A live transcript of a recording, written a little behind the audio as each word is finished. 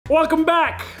Welcome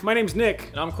back! My name's Nick.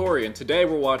 And I'm Corey, and today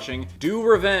we're watching Do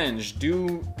Revenge.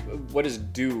 What is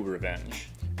Do Revenge?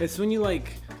 It's when you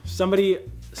somebody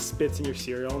spits in your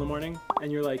cereal in the morning, and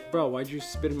you're like, bro, why'd you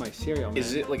spit in my cereal, man?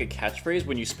 Is it like a catchphrase?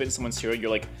 When you spit in someone's cereal, you're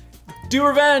like, do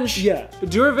revenge! Yeah,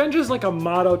 do revenge is like a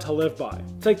motto to live by.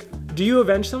 It's like, do you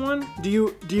avenge someone? Do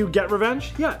you get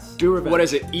revenge? Yes, do revenge. What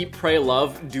is it? Eat, pray,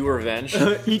 love, do revenge?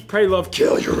 Eat, pray, love,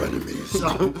 kill your enemies.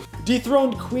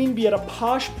 Dethroned queen bee at a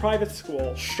posh private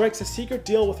school strikes a secret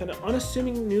deal with an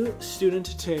unassuming new student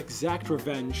to exact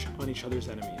revenge on each other's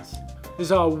enemies. This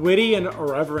is a witty and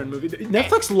irreverent movie.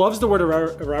 Netflix loves the word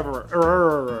irreverent.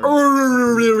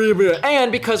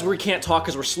 And because we can't talk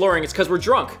because we're slurring, it's because we're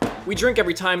drunk. We drink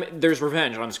every time there's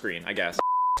revenge on screen, I guess.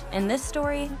 In this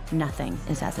story, nothing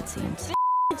is as it seems.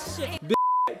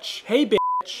 Bitch. Hey,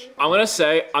 bitch. I'm gonna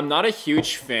say, I'm not a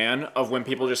huge fan of when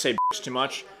people just say bitch too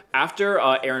much. After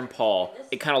Aaron Paul,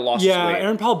 it kind of lost its weight. Yeah,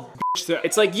 Aaron Paul bitch there.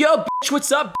 It's like, yo, bitch, what's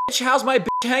up, bitch? How's my bitch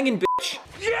hanging, bitch?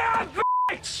 Yeah,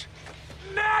 bitch!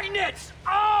 Magnets!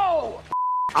 Oh!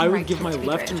 I would give my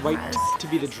left and right to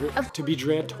be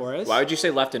Drea Torres. Why would you say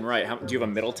left and right? Do you have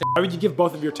a middle tit? Why would you give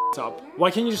both of your tits up?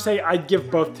 Why can't you just say I'd give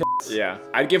both tits? Yeah,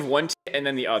 I'd give one tit and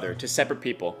then the other to separate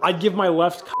people. I'd give my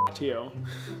left to you.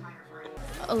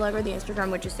 Allegra, the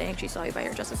Instagram witch, is saying she saw you by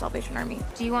your Justice Salvation Army.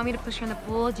 Do you want me to push her in the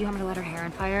pool? Do you want me to let her hair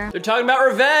on fire? They're talking about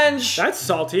revenge! That's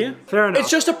salty. Fair enough. It's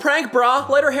just a prank, brah.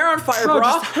 Light her hair on fire, Bro,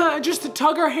 brah. just to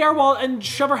tug her hair and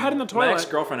shove her head in the toilet. My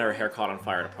ex-girlfriend had her hair caught on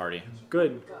fire at a party.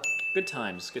 Good. Good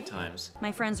times, good times.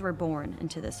 My friends were born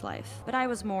into this life, but I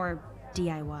was more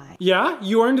DIY. Yeah?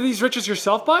 You earned these riches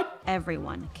yourself, bud?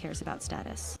 Everyone cares about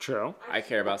status. True. I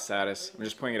care about status. I'm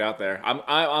just putting it out there. I'm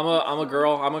a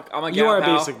girl. I'm a gal You are a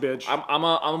pal. basic bitch.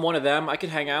 I'm one of them. I can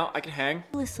hang out. I can hang.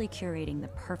 Endlessly curating the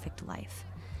perfect life.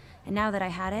 And now that I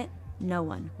had it, no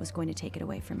one was going to take it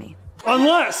away from me.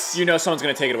 Unless you know someone's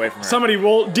gonna take it away from her. Somebody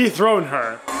will dethrone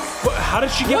her. How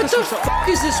did she get what this? What the fuck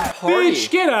is this party?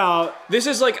 Bitch, get out. This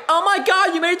is like, oh my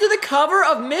god, you made it to the cover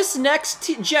of Miss Next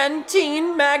Gen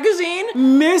Teen magazine?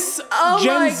 Miss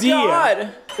Gen Z.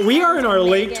 God. We are in our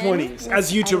late 20s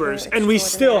as YouTubers, and we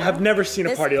still have never seen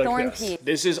a party like this.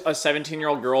 This is a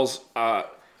 17-year-old girl's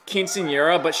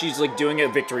quinceañera, but she's like doing a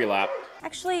victory lap.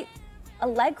 Actually,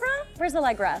 Allegra? Where's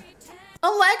Allegra?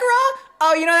 Allegra?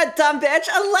 Oh, you know that dumb bitch,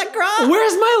 Allegra?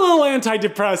 Where's my little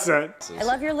antidepressant? I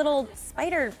love your little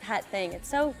spider hat thing. It's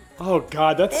so Oh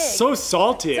god, that's big. so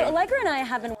salty. So Allegra and I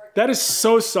have been. That is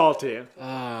so salty.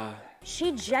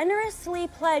 She generously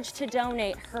pledged to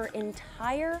donate her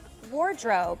entire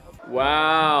wardrobe.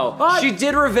 Wow. But she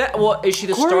did revenge. Well, is she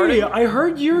the Corey, starting? I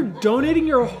heard you're donating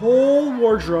your whole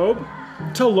wardrobe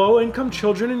to low-income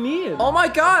children in need. Oh my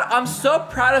god, I'm so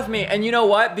proud of me. And you know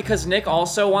what? Because Nick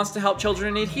also wants to help children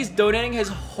in need, he's donating his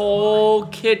whole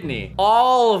kidney.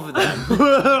 All of them.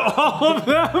 All of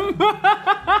them?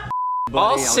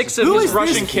 All 6 of his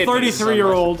Russian kidneys.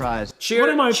 33-year-old. Cheers, What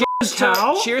am I,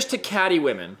 cow? Cheers to catty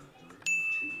women.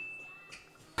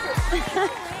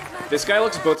 This guy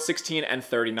looks both 16 and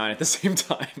 39 at the same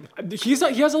time. He has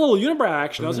a little unibrow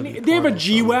action, doesn't he? They have a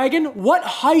G-Wagon? What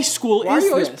high school Why is are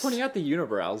you always this? pointing out the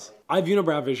unibrows? I have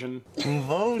unibrow vision.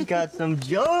 Vo's got some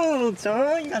jokes,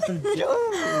 huh? You got some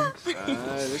jokes.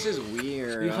 This is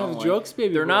weird. You have jokes,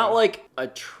 baby They're boy. not like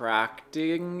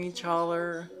attracting each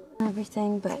other.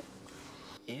 Everything, but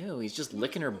Ew, he's just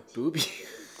licking her boobie.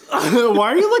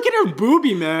 Why are you looking at her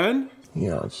boobie, man?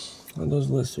 Yeah, those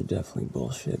lists are definitely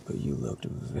bullshit, but you looked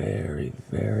very,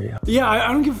 very hot. Yeah,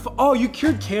 I don't give a Oh, you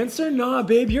cured cancer? Nah,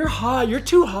 babe, you're hot. You're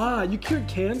too hot. You cured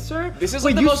cancer? This is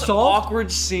Wait, like the most solved,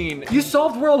 awkward scene. You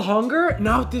solved world hunger?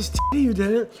 Not with this titty, you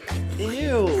didn't.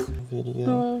 Ew.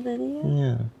 Video?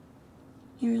 Yeah.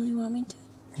 you really want me to?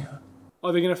 Yeah.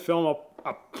 Oh, they're gonna film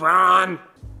a prawn.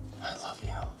 I love you.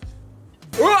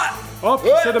 Oh,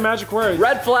 he said the magic word.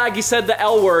 Red flag, he said the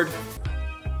L word.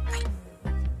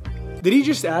 Did he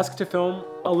just ask to film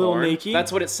a little naked?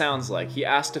 That's what it sounds like. He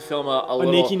asked to film a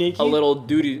little naked? a little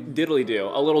diddly do,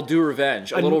 a little do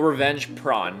revenge, a little revenge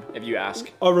prawn, if you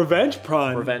ask. A revenge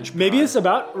prawn. Revenge Maybe prawn. it's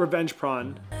about revenge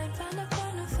prawn.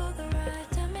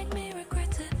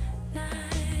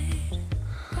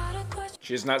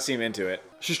 She does not seem into it.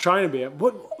 She's trying to be.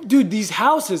 What, dude? These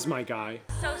houses, my guy.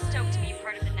 So stoked to be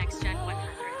part of the Next Gen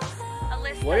 100. A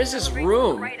list What is this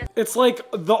room? It's like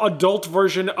the adult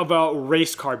version of a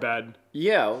race car bed.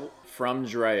 Yeah, From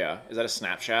Drea. Is that a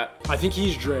Snapchat? I think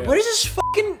he's Drea. What is this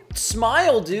fucking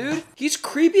smile, dude? He's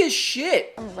creepy as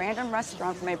shit. A random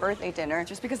restaurant for my birthday dinner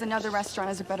just because another restaurant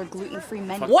has a better gluten-free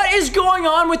menu. What is going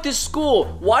on with this school?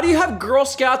 Why do you have Girl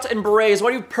Scouts and berets? Why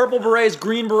do you have purple berets,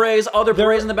 green berets, other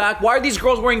berets in the back? Why are these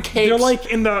girls wearing capes? They're like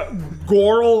in the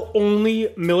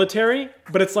girl-only military,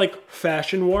 but it's like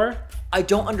fashion war. I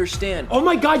don't understand. Oh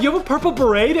my god, you have a purple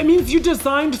beret? That means you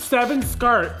designed 7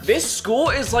 skirts. This school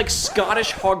is like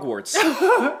Scottish Hogwarts.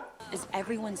 Is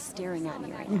everyone staring at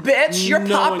me right now? Bitch, you're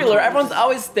No popular. one Everyone's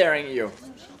always staring at you.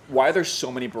 Why are there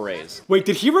so many berets? Wait,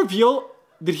 did he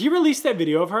release that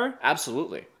video of her?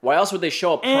 Absolutely. Why else would they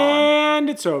show a prom? And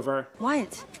it's over.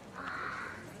 What?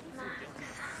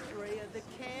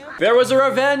 There was a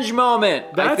revenge moment,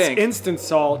 I That's think. instant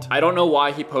salt. I don't know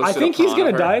why he posted I think a prom he's gonna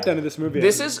of her. die at the end of this movie.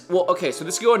 This is, well, okay, so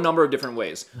this could go a number of different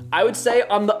ways. I would say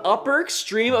on the upper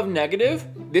extreme of negative,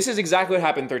 this is exactly what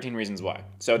happened in 13 Reasons Why.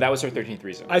 So that was her 13th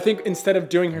reason. I think instead of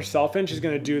doing herself in, she's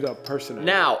gonna do the person in.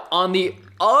 Now, on the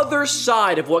other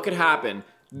side of what could happen,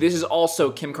 this is also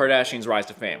Kim Kardashian's rise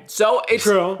to fame. So it's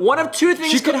True. one of two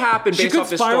things could happen She based could off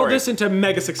this spiral story. this into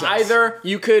mega success. Either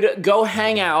you could go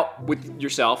hang out with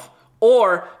yourself,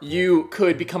 or you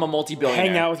could become a multi-billionaire.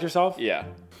 Hang out with yourself? Yeah.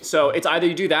 So it's either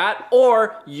you do that,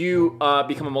 or you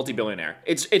become a multi-billionaire.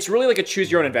 It's really like a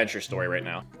choose your own adventure story right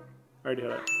now. I already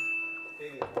had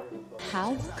it.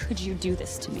 How could you do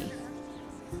this to me?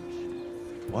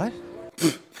 What?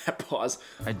 That pause.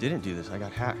 I didn't do this. I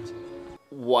got hacked.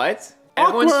 What?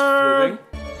 Everyone's Awkward. moving.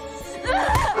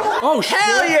 Oh shit!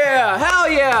 Hell yeah! Hell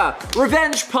yeah!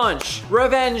 Revenge punch!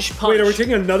 Revenge punch! Wait, are we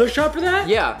taking another shot for that?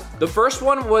 Yeah, the first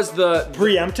one was the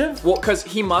preemptive. Well, because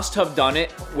he must have done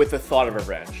it with the thought of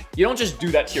revenge. You don't just do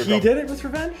that to your He girlfriend. did it with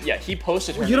revenge? Yeah, he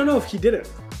posted her. Well, you don't know if he did it.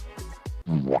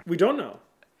 We don't know.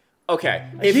 Okay,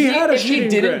 If he had a if he shooting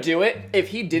didn't grid. do it, if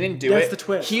he didn't do That's it, the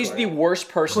twist, he's Corey. the worst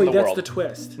person Corey, in the that's world. the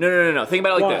twist. No. Think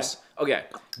about it like Why? this. Okay,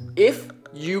 if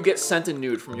you get sent a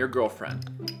nude from your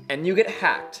girlfriend and you get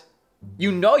hacked,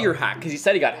 you know you're hacked because he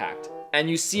said he got hacked, and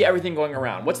you see everything going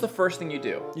around. What's the first thing you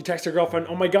do? You text your girlfriend,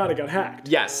 oh my god, I got hacked.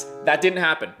 Yes, that didn't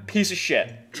happen. Piece of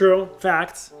shit. True.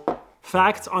 Facts.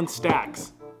 Facts on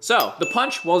stacks. So, the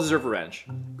punch, well-deserved revenge.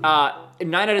 9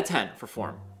 out of 10 for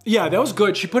form. Yeah, that was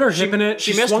good. She put her hip in it.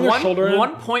 She She missed swung her shoulder in.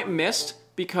 1 point missed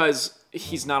because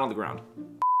he's not on the ground.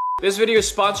 This video is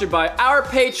sponsored by our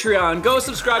Patreon. Go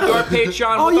subscribe to our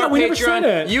Patreon. Oh, With yeah, our we never Patreon,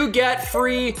 said it. you get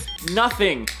free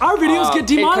nothing. Our videos get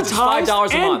because it's demonetized $5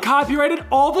 a and month. copyrighted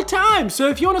all the time. So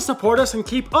if you want to support us and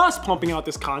keep us pumping out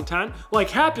this content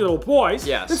like happy little boys,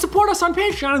 Yes. then support us on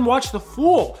Patreon and watch the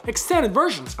full extended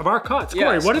versions of our cuts.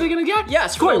 Corey, Yes. what are they gonna get?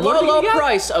 Yes, for Corey, a what are they low, low gonna get?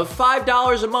 price of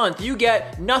 $5 a month, you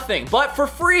get nothing. But for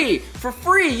free,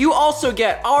 you also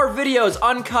get our videos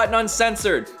uncut and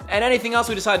uncensored, and anything else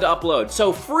we decide to upload.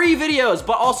 So free videos,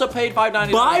 but also paid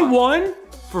 $5.99. Buy one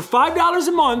for $5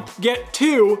 a month, get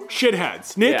 2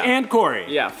 shitheads, Nick Yeah. and Corey.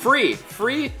 Yeah, free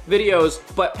videos,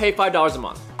 but pay $5 a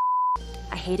month.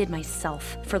 I hated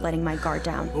myself for letting my guard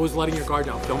down. What was letting your guard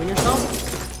down? Filming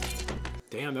yourself?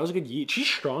 Damn, that was a good yeet. She's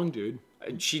strong, dude.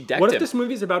 She decked What if him. this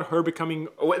movie is about her becoming...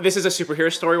 This is a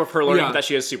superhero story with her learning Yeah. that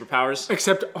she has superpowers.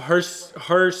 Except her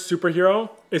superhero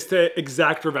is to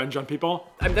exact revenge on people.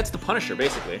 I mean, that's the Punisher,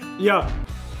 basically. Yeah.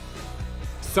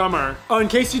 Summer. Oh, in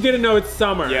case you didn't know, it's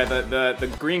summer. Yeah,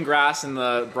 the green grass and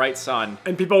the bright sun.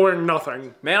 And people wearing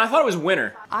nothing. Man, I thought it was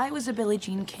winter. I was a Billie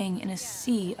Jean King in a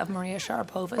sea of Maria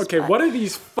Sharapova's. Okay, but what are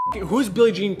these fucking... Who's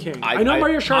Billie Jean King? I know I-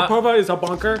 Maria Sharapova is a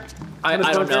bunker. I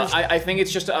don't know. I think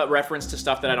it's just a reference to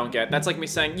stuff that I don't get. That's like me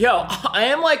saying, yo, I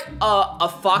am like a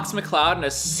Fox McCloud in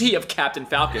a sea of Captain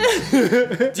Falcons.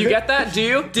 Do you get that? Do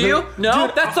you? No?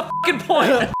 Dude, That's the fucking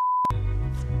point.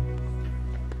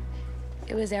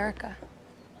 It was Erica.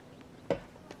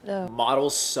 The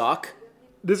Models suck.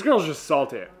 This girl's just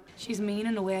salty. She's mean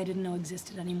in a way I didn't know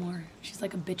existed anymore. She's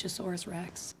like a bitchosaurus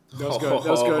rex. That was good. That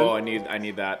was good. Oh, I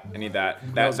need that.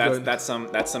 That's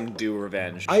some due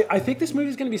revenge. I think this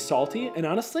movie's gonna be salty, and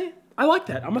honestly, I like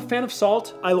that. I'm a fan of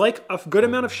salt. I like a good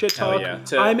amount of shit Hell talk.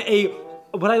 yeah. I'm a,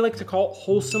 what I like to call,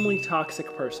 wholesomely toxic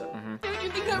person. You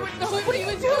think I would know what he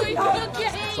was doing?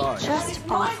 Okay. Just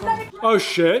awful. Oh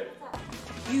shit.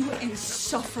 You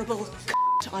insufferable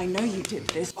I know you did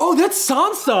this. Oh, that's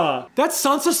Sansa. That's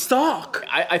Sansa Stark.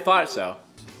 I thought so.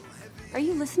 Are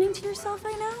you listening to yourself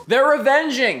right now? They're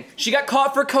revenging. She got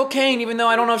caught for cocaine, even though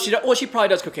I don't know if she does. Well, she probably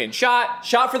does cocaine. Shot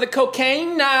for the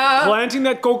cocaine. Planting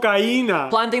that cocaine.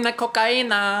 Planting that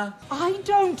cocaine. I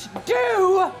don't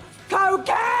do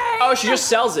cocaine. Oh, she just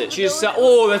sells it. She just sells.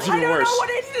 Oh, that's even I don't worse. know what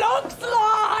it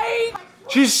looks like.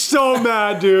 She's so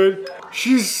mad, dude.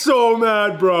 She's so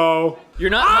mad, bro. You're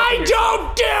not. I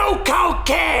don't do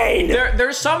cocaine!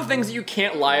 There's some things that you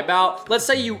can't lie about. Let's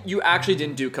say you actually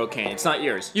didn't do cocaine. It's not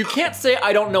yours. You can't say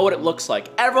I don't know what it looks like.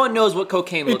 Everyone knows what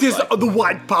cocaine looks like. It is the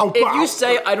white powder. If you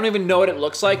say I don't even know what it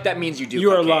looks like, that means you do You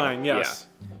cocaine. are lying, yes.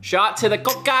 Yeah. Shot to the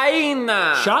cocaine.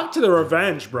 Shot to the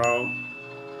revenge, bro.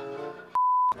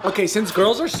 Okay, since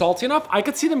girls are salty enough, I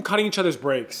could see them cutting each other's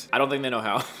brakes. I don't think they know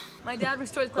how. My dad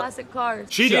restores classic cars.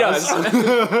 She does.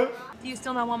 Do you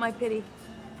still not want my pity?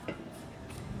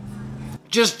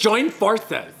 Just join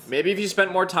forces. Maybe if you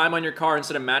spent more time on your car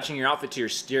instead of matching your outfit to your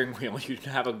steering wheel, you'd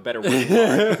have a better wheel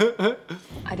car.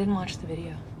 I didn't watch the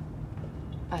video,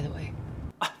 by the way.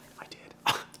 I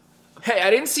did. Hey, I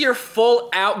didn't see your full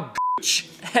out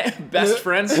best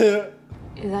friends. Is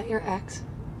that your ex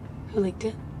who leaked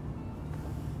it?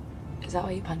 Is that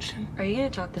why you punched him? Are you gonna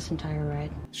talk this entire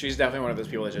ride? She's definitely one of those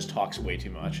people that just talks way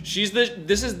too much.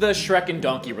 This is the Shrek and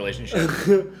Donkey relationship.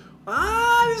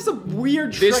 This is a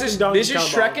weird Shrek and Donkey This is combo.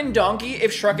 Shrek and Donkey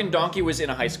if Shrek and Donkey was in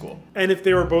a high school. And if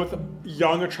they were both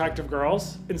young, attractive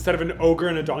girls, instead of an ogre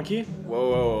and a donkey.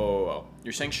 Whoa.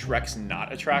 You're saying Shrek's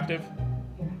not attractive?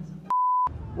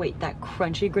 Wait, that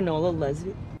crunchy granola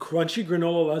lesbian? Crunchy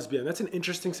granola lesbian. That's an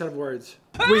interesting set of words.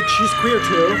 Wait, she's queer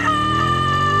too?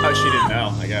 Oh, she didn't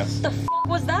know, I guess. The f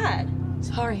was that?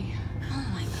 Sorry.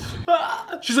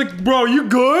 She's like, bro, you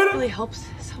good? It really helps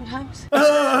sometimes.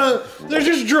 There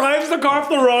just drives the car off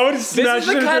the road. This is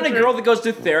the kind of girl that goes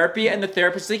to therapy and the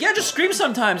therapist is like, yeah, just scream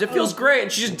sometimes. It feels great.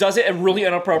 And she just does it at really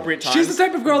inappropriate times. She's the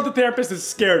type of girl the therapist is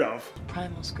scared of.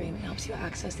 Primal screaming helps you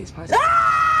access these parts.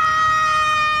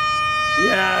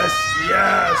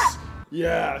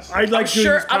 Yes. I like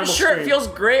I'm sure it feels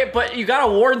great, but you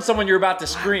gotta warn someone you're about to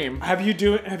scream. Have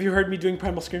you heard me doing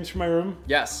primal screams from my room?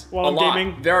 Yes. While I'm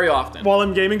gaming? Very often. While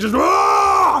I'm gaming, just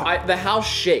the house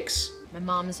shakes. My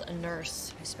mom's a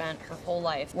nurse who spent her whole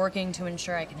life working to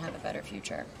ensure I can have a better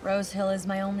future. Rose Hill is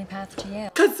my only path to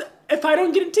Yale. Cause if I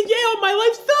don't get into Yale, my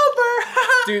life's over.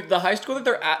 Dude, the high school that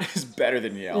they're at is better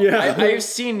than Yale. Yeah. I've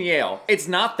seen Yale. It's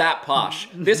not that posh.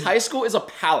 This high school is a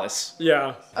palace.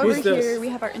 Yeah. Over Who's here, this? we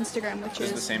have our Instagram witches. This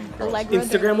is the same girl. Allegra, Instagram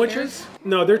they're witches?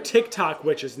 No, they're TikTok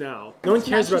witches now. No one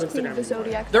cares about Queen of the Instagram.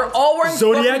 Zodiac. They're all wearing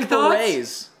Zodiac fucking thoughts?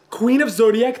 berets. Queen of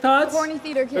Zodiac thoughts? Horny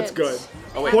theater kids. That's good.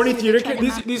 Oh, wait. Horny theater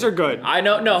kids? These are good. I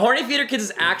know. No, Horny Theater Kids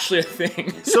is actually a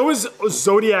thing. So is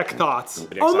Zodiac thoughts.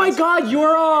 Oh my god,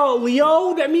 you're a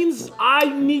Leo? That means I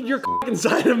need your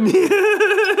inside of me.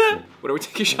 What are we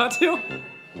taking a shot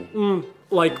to?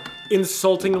 Like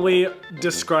insultingly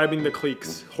describing the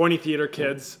cliques. Horny theater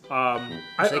kids.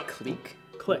 I say clique?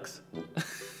 Cliques.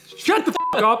 Shut the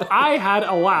f up. I had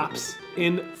a lapse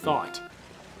in thought.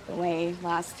 The way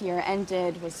last year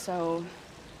ended was so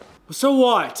So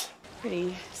what?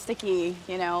 pretty sticky,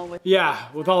 you know, with Yeah,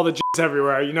 with all the jizz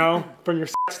everywhere, you know? From your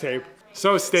sex tape.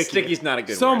 So sticky. Sticky's not a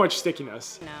good So word. much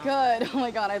stickiness. good. Oh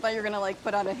my god, I thought you were gonna like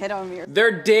put out a hit on me.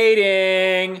 They're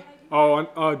dating.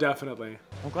 Oh, definitely.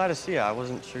 I'm glad to see you. I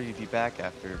wasn't sure you'd be back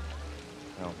after,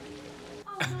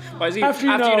 Why is he, After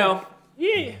you know.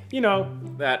 Yeah, you know.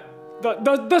 that.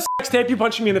 The sex tape, you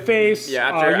punching me in the face. Yeah,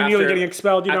 after you nearly getting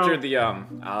expelled, you know.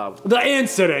 after The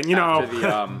incident, you know.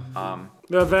 after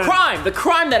the event. the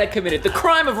crime that I committed, the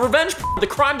crime of revenge, the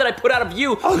crime that I put out of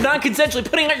you, non-consensually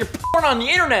putting out your porn on the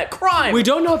internet, crime. We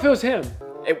don't know if it was him.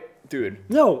 Dude.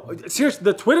 No, seriously,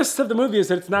 the twist of the movie is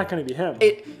that it's not going to be him.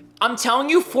 I'm telling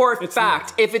you for a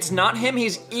fact, if it's not him,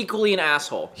 he's equally an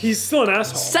asshole. He's still an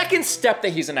asshole. Second step that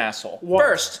he's an asshole. What?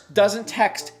 First, doesn't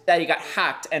text that he got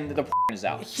hacked and the is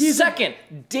out. Second,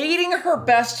 dating her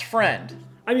best friend.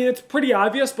 I mean, it's pretty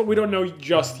obvious, but we don't know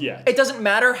just yet. It doesn't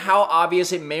matter how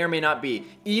obvious it may or may not be.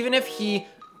 Even if he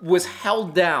was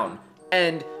held down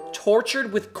and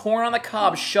tortured with corn on the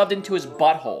cob shoved into his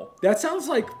butthole. That sounds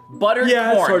like buttered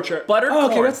that's corn. torture. Buttered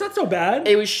okay, corn. that's not so bad.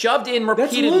 It was shoved in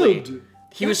repeatedly. That's lewd.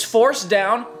 He was forced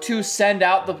down to send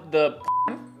out the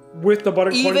with the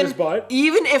buttered corn in his butt.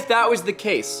 Even if that was the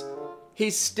case, he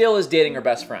still is dating her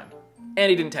best friend. And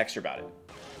he didn't text her about it.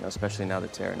 you know, especially now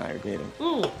that Tara and I are dating.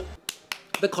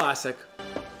 The classic.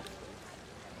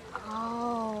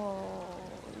 Oh,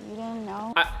 you didn't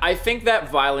know? I think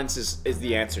that violence is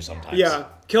the answer sometimes. Yeah,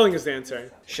 killing is the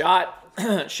answer. Shot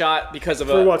because of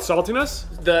For what, saltiness?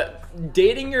 the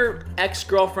dating your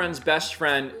ex-girlfriend's best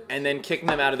friend and then kicking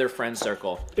them out of their friend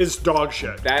circle is dog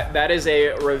shit. That is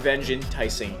a revenge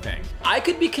enticing thing. I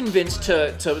could be convinced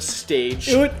to stage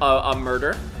a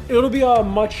murder. It'll be a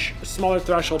much smaller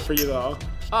threshold for you though.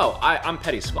 Oh, I'm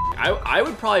petty as f***. I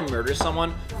would probably murder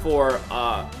someone for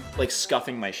like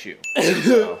scuffing my shoe.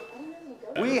 So,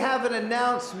 We have an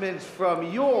announcement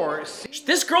from your...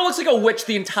 This girl looks like a witch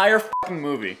the entire fucking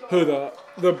movie. Who,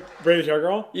 the braided hair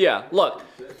girl? Yeah, look.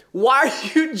 Why are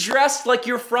you dressed like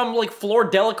you're from like Fleur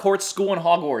Delacourt's school in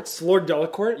Hogwarts? Fleur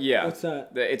Delacourt? Yeah. What's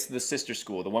that? It's the sister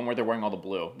school, the one where they're wearing all the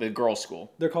blue. The girls'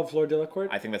 school. They're called Fleur Delacourt?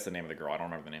 I think that's the name of the girl. I don't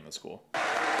remember the name of the school.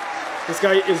 This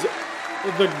guy is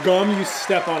the gum you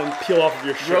step on and peel off of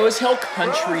your shirt. Rose Hill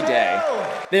Country Day.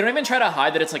 They don't even try to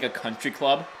hide that it's like a country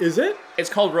club. Is it? It's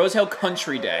called Rose Hill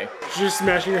Country Day. She's just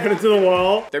smashing her head into the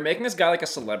wall. They're making this guy like a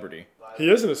celebrity. He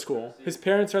is in a school. His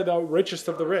parents are the richest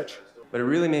of the rich. But it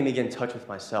really made me get in touch with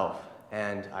myself.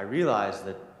 And I realized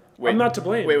that... I'm not to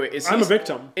blame. Wait, I'm a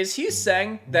victim. Is he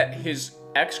saying that his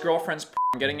ex-girlfriend's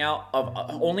getting out of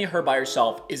only her by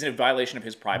herself is a violation of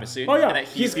his privacy? Oh yeah. And that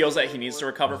he feels that he needs to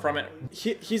recover from it?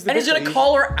 He's the And he's gonna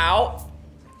call her out?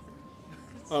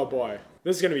 Oh boy.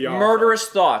 This is gonna be awful. Murderous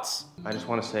thoughts. I just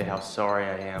want to say how sorry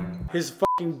I am. His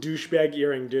fucking douchebag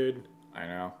earring, dude. I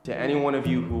know. To any one of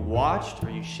you who watched or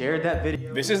you shared that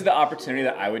video. This is the opportunity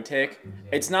that I would take.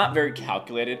 It's not very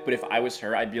calculated, but if I was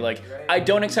her, I'd be like, I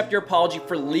don't accept your apology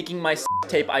for leaking my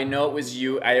tape. I know it was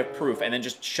you. I have proof. And then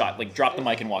just shut, like drop the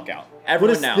mic and walk out.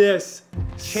 Everyone what is now. This?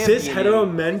 Cis hetero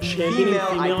men championing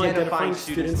female identifying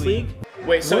students league?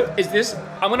 Wait, so is this?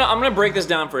 I'm gonna break this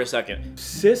down for a second.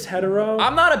 Cis hetero.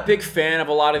 I'm not a big fan of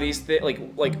a lot of these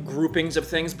like groupings of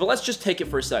things, but let's just take it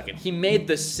for a second. He made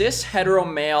the cis hetero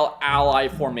male ally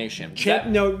formation.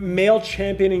 No, male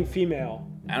championing female.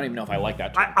 I don't even know if I like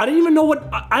that term. I don't even know what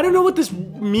I don't know what this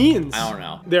means. I don't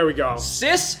know. There we go.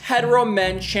 Cis hetero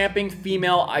men championing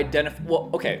female identify. Well,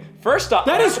 okay. First off,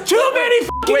 that is too many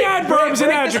fucking adverbs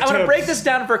and adjectives. I'm gonna break this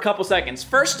down for a couple seconds.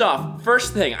 First off,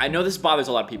 first thing, I know this bothers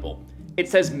a lot of people. It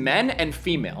says men and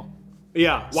female.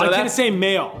 Yeah. Why can't it say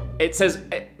male? It says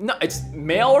no. It's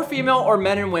male or female or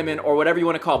men and women or whatever you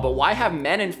want to call it. But why have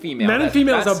men and female? Men and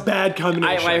female is a bad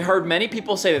combination. I heard many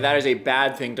people say that is a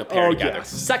bad thing to pair together. Yes.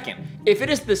 Second, if it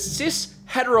is the cis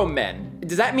hetero men,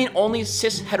 does that mean only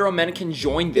cis hetero men can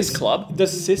join this club?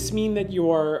 Does cis mean that you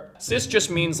are... Cis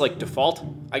just means like default,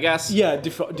 I guess. Yeah,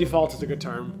 default is a good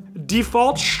term.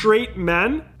 Default straight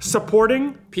men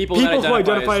supporting people who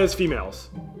identify as females.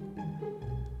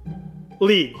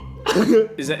 League.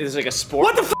 Is it like a sport?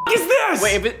 What the fuck is this?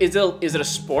 Wait, is it a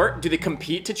sport? Do they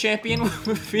compete to champion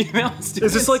with female students?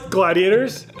 Is this like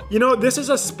gladiators? You know, this is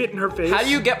a spit in her face. How do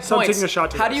you get so points? I'm taking a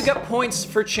shot to How do you get points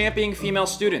for championing female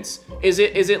students? Is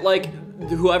it like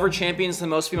whoever champions the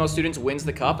most female students wins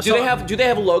the cup? Do they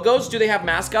have logos? Do they have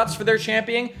mascots for their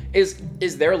championing?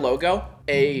 Is their logo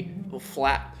a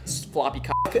floppy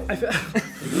cock?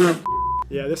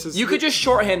 Yeah, this is... You could just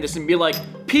shorthand this and be like,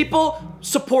 people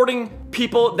supporting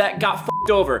people that got f***ed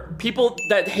over. People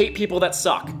that hate people that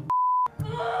suck.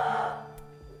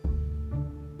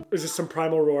 Is this some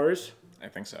primal roars? I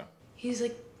think so. He's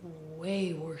like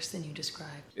way worse than you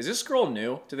described. Is this girl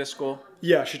new to this school?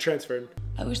 Yeah, she transferred.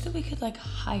 I wish that we could like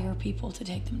hire people to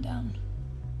take them down.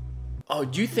 Oh,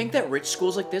 do you think that rich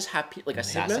schools like this have like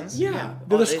assassins? Hitmen? Yeah.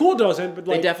 The school doesn't, but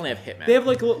like... They definitely have hitmen. They have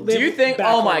like... Do you think...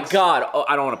 Oh my god. Oh,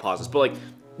 I don't want to pause this, but like,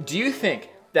 do you think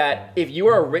that if you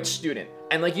are a rich student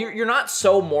and like you're not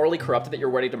so morally corrupted that you're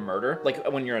ready to murder, like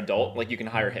when you're an adult, like you can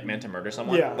hire a hitman to murder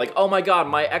someone? Yeah. Like, oh my god,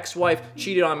 my ex-wife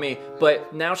cheated on me,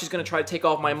 but now she's gonna try to take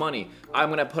off my money. I'm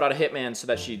gonna put out a hitman so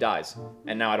that she dies,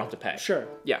 and now I don't have to pay. Sure.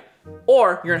 Yeah.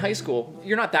 Or you're in high school,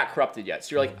 you're not that corrupted yet.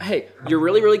 So you're like, hey, you're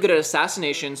really, really good at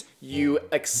assassinations. You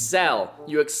excel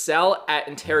at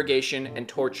interrogation and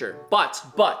torture. But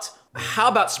how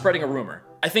about spreading a rumor?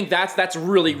 I think that's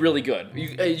really, really good.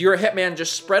 You're a hitman,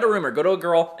 just spread a rumor. Go to a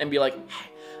girl and be like, hey,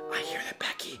 I hear that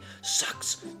Becky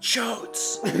sucks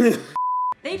chodes.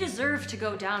 They deserve to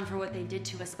go down for what they did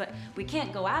to us, but we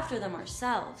can't go after them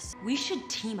ourselves. We should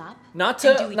team up. Not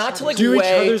to like do each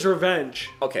other's revenge.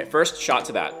 Okay, first shot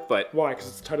to that, but why? Because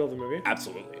it's the title of the movie.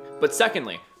 Absolutely. But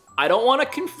secondly, I don't want to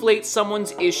conflate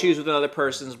someone's issues with another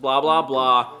person's blah blah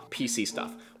blah PC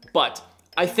stuff. But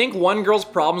I think one girl's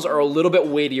problems are a little bit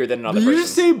weightier than another person's. Did you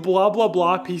just say blah blah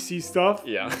blah PC stuff?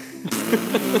 Yeah.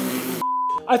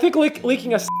 I think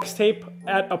leaking a sex tape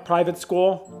at a private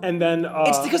school and then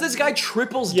it's because this guy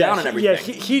triples down on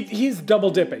everything. Yeah, he's double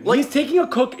dipping. Like, he's taking a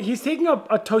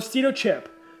Tostito chip,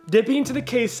 dipping into the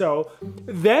queso,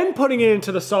 then putting it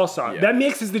into the salsa. Yeah. That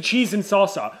mixes the cheese and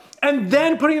salsa. And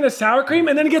then putting in the sour cream,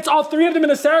 and then it gets all three of them in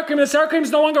the sour cream, and the sour cream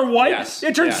is no longer white. Yes.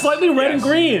 It turns slightly red and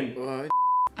green.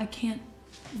 I can't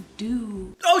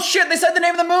do... Oh shit, they said the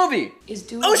name of the movie!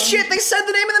 Oh shit, they said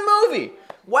the name of the movie!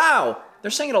 Wow. They're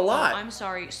saying it a lot. Oh, I'm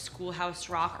sorry, Schoolhouse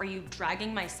Rock. Are you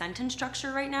dragging my sentence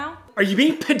structure right now? Are you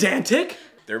being pedantic?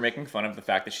 They're making fun of the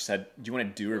fact that she said, do you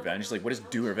want to do revenge? She's like, what is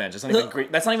do revenge?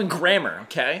 That's not even grammar,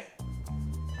 okay?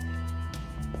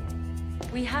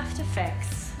 We have to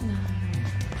fix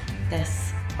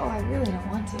this. Oh, I really don't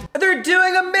want to. They're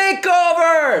doing a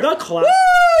makeover! The classic.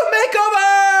 Woo!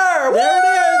 Makeover! There it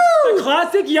is! The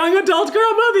classic young adult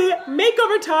girl movie,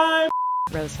 makeover time!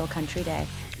 Rose Hill Country Day.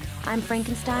 I'm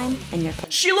Frankenstein, and you're...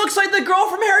 She looks like the girl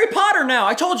from Harry Potter now.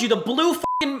 I told you, the blue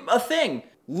fucking thing.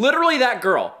 Literally that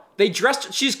girl. They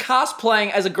dressed, she's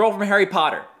cosplaying as a girl from Harry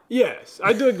Potter. Yes,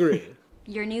 I do agree.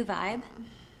 Your new vibe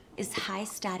is high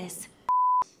status.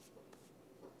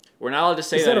 We're not allowed to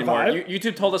say that anymore.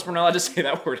 YouTube told us we're not allowed to say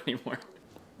that word anymore.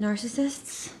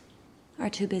 Narcissists are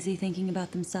too busy thinking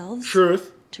about themselves.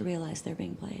 Truth. To realize they're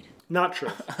being played. Not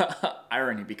true.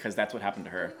 Irony, because that's what happened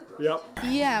to her. Yep.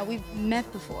 Yeah, we've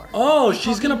met before. Oh,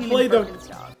 she's gonna play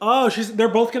the... Oh, they're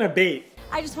both gonna bait.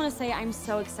 I just want to say I'm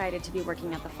so excited to be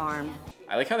working at the farm.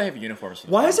 I like how they have uniforms.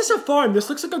 Why is this a farm? This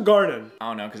looks like a garden. I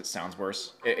don't know, because it sounds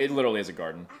worse. It literally is a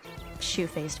garden.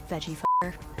 Shoe-faced veggie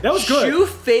fucker. That was good.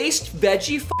 Shoe-faced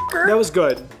veggie fucker? That was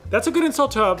good. That's a good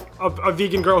insult to a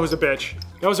vegan girl who's a bitch.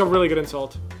 That was a really good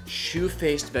insult.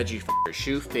 Shoe-faced veggie fucker.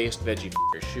 Shoe-faced veggie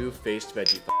fucker. Shoe-faced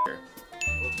veggie fucker.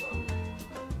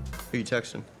 Who you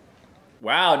texting?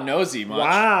 Wow, nosy much.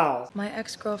 Wow. My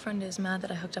ex-girlfriend is mad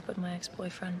that I hooked up with my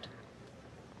ex-boyfriend.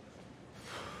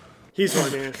 He's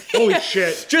horny. Holy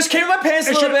shit. Just came in my pants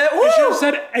a little bit. I should have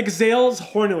said exhales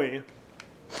hornily.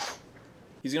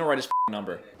 He's gonna write his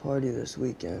number. Party this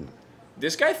weekend.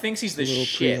 This guy thinks he's the little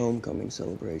shit. Pre-homecoming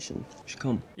celebration. Should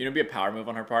come. You know, it'd be a power move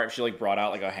on her part if she like brought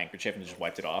out like a handkerchief and just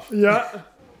wiped it off. Yeah. Bring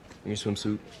your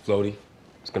swimsuit, floaty.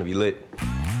 It's gonna be lit.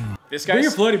 This guy's bring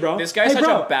your floaty, bro. This guy's such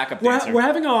a backup dancer. We're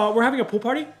having a pool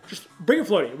party. Just bring your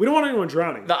floaty. We don't want anyone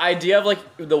drowning. The idea of like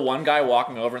the one guy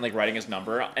walking over and like writing his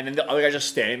number, and then the other guy just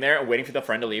standing there and waiting for the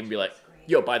friend to leave and be like,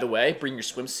 "Yo, by the way, bring your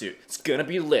swimsuit. It's gonna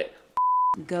be lit."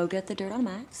 Go get the dirt on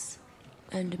Max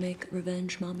and make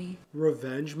revenge mommy.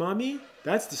 Revenge mommy?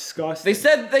 That's disgusting.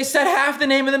 They said half the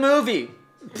name of the movie.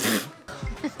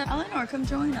 Eleanor, come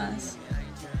join us.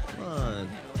 Come on.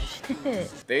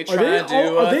 They trying to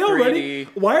do are a they 3D. already?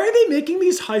 Why are they making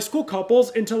these high school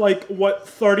couples into like what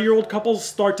 30-year-old couples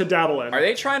start to dabble in? Are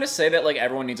they trying to say that like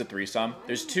everyone needs a threesome?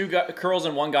 There's two girls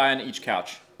and one guy on each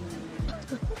couch.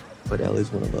 But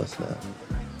Ellie's one of us now.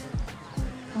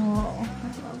 Oh,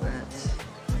 I love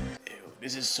it. Ew,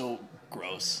 this is so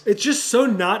gross. It's just so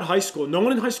not high school. No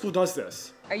one in high school does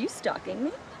this. Are you stalking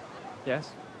me?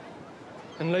 Yes.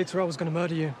 And later I was gonna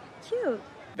murder you. Cute.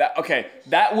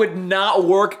 That would not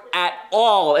work at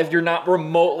all if you're not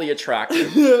remotely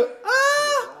attractive.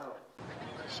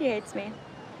 She hates me.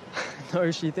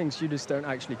 No, she thinks you just don't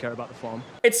actually care about the farm.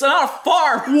 It's not a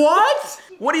farm. What?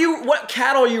 What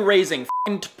cattle are you raising?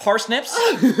 F***ing parsnips?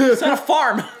 It's not a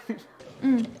farm.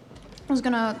 I was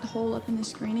gonna hole up in the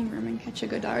screening room and catch a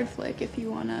Godard flick if you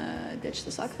wanna ditch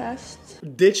the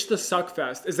suckfest. Ditch the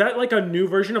suckfest. Is that like a new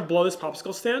version of Blow This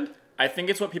Popsicle Stand? I think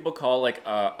it's what people call like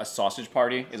a sausage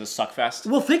party is a suckfest.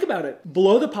 Well, think about it.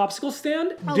 Blow the popsicle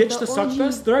stand, ditch the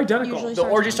suckfest. They're identical. The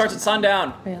orgy starts at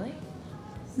sundown. Really?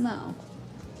 No.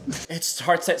 It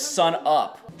starts at sun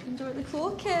up. Enjoy the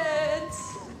cool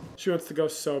kids. She wants to go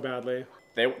so badly.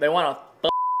 They want to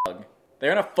fudge.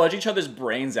 They're gonna fudge each other's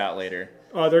brains out later.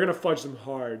 Oh, they're gonna fudge them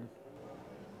hard.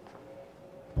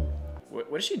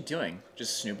 What is she doing?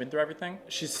 Just snooping through everything?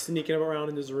 She's sneaking around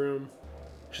in his room.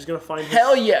 She's gonna find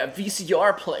Hell yeah,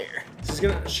 VCR player.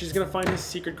 She's gonna find his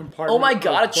secret compartment. Oh my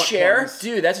god, a butt chair? plugs.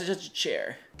 Dude, that's just a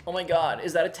chair. Oh my god,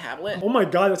 is that a tablet? Oh my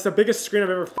god, that's the biggest screen I've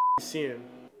ever seen.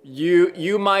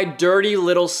 You my dirty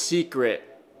little secret.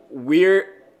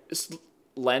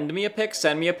 Lend me a pic,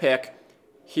 send me a pic.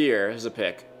 Here's a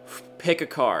pic. Pick a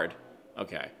card.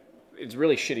 Okay. It's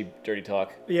really shitty dirty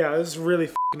talk. Yeah, this is really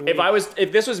weak.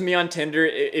 If this was me on Tinder,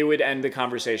 it would end the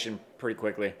conversation pretty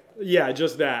quickly. Yeah,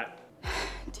 just that.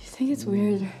 Do you think it's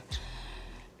weird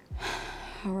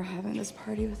how we're having this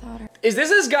party without her? Is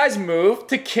this guy's move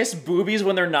to kiss boobies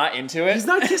when they're not into it? He's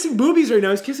not kissing boobies right now,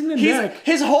 he's kissing the neck.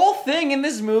 His whole thing in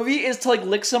this movie is to like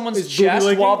lick someone's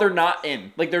chest while they're not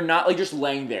in. Like they're not like just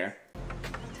laying there.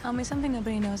 Tell me something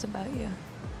nobody knows about you.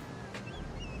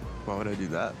 Why would I do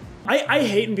that? I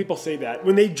hate when people say that.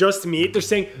 When they just meet, they're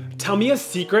saying, tell me a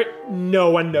secret no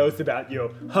one knows about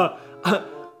you.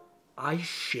 I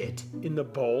shit in the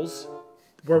bowls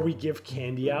where we give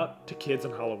candy out to kids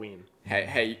on Halloween.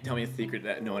 Hey, tell me a secret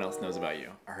that no one else knows about you.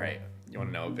 All right, you want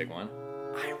to know a big one?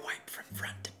 I wipe from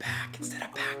front to back instead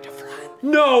of back to front.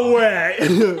 No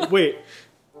way! Wait.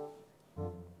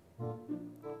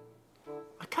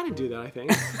 I kind of do that, I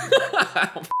think.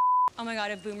 Oh my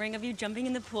god, a boomerang of you jumping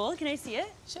in the pool. Can I see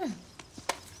it? Sure.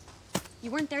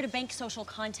 You weren't there to bank social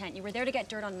content. You were there to get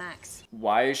dirt on Max.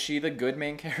 Why is she the good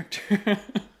main character?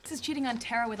 This is cheating on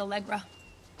Tara with Allegra.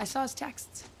 I saw his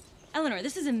texts. Eleanor,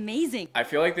 this is amazing. I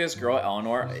feel like this girl,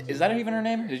 Eleanor, is that even her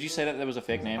name? Did you say that that was a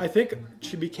fake name? I think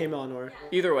she became Eleanor.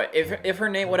 Either way, if her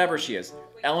name, whatever she is,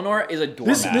 Eleanor is a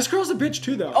doormat. This girl's a bitch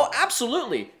too, though. Oh,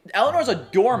 absolutely. Eleanor's a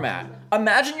doormat.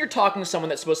 Imagine you're talking to someone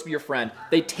that's supposed to be your friend.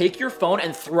 They take your phone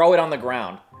and throw it on the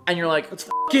ground. And you're like,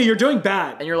 okay, you're doing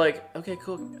bad. And you're like, okay,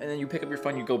 cool. And then you pick up your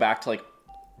phone, you go back to like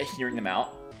hearing them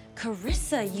out.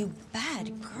 Carissa, you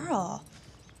bad girl.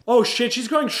 Oh shit, she's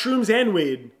growing shrooms and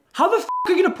weed. How the f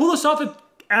are you gonna pull this off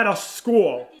at a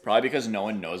school? Probably because no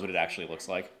one knows what it actually looks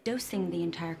like. Dosing the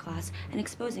entire class and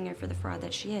exposing her for the fraud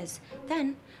that she is.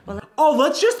 Then, well, oh,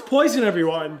 let's just poison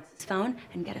everyone. Phone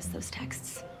and get us those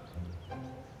texts.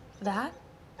 That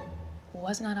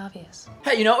was not obvious.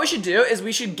 Hey, you know what we should do is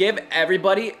we should give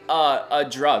everybody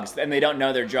drugs and they don't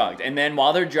know they're drugged. And then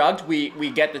while they're drugged,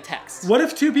 we get the text. What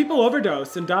if 2 people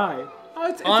overdose and die? Oh,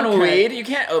 it's on okay. weed? You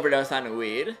can't overdose on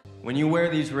weed. When you wear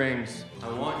these rings,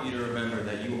 I want you to remember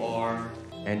that you are,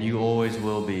 and you always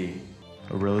will be,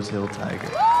 a Rose Hill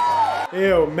Tiger.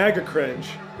 Ew, mega cringe.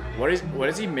 What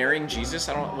is he marrying Jesus?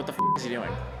 I don't know, what the f is he doing?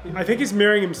 I think he's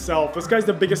marrying himself. This guy's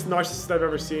the biggest narcissist I've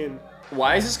ever seen.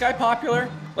 Why is this guy popular?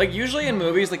 Like usually in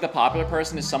movies, like the popular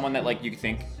person is someone that like you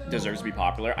think deserves to be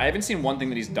popular. I haven't seen one thing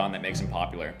that he's done that makes him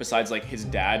popular. Besides like his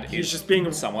dad is just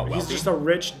being somewhat wealthy. He's just a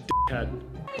rich dickhead.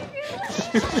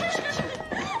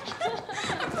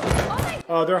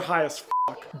 Oh, they're high as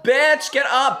fuck. Bitch, get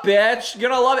up, bitch. You're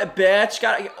gonna love it, bitch.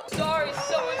 Sorry,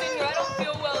 someone in here. I don't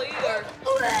feel well either.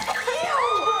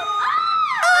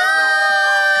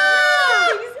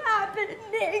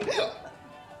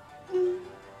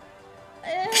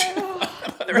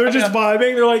 They're just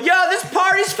vibing. They're like, yo, this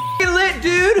party's f***ing lit,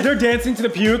 dude. They're dancing to the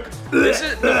puke. This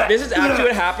is actually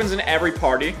what happens in every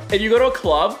party. If you go to a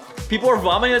club, people are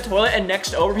vomiting in the toilet, and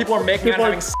next over, people are making out and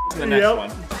having sex in the next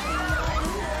one.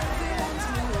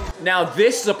 Now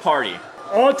this is a party.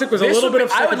 All it took was a little bit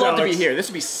of I would love to be psychedelics. here. This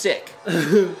would be sick.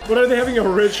 What are they having, a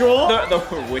ritual?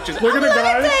 The witches. Look at the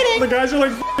guys. The guys are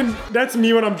like, that's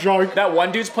me when I'm drunk. That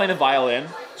one dude's playing a violin.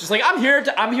 Just like, I'm here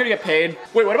to get paid.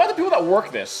 Wait, what about the people that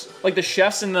work this? Like the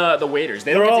chefs and the waiters.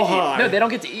 They don't get to eat. No, they don't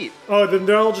get to eat. Oh, then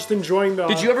they're all just enjoying the...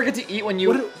 Did you ever get to eat when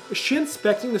you... Is she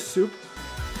inspecting the soup?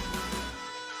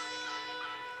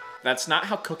 That's not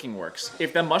how cooking works.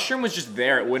 If the mushroom was just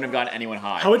there, it wouldn't have gotten anyone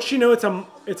high. How would she know it's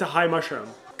a high mushroom?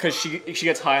 Because she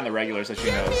gets high on the regular, so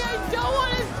she knows. I don't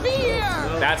want to be here.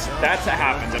 That's what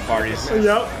happens at parties.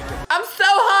 Yep. I'm so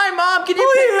high, Mom. Can you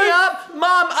pick me up?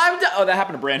 Mom, oh, that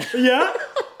happened to Brandon. Yeah.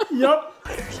 Yep.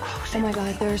 Oh my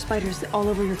God, there are spiders all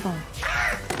over your phone.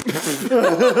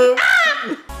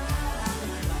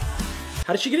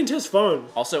 How did she get into his phone?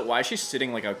 Also, why is she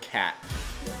sitting like a cat?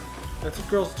 That's what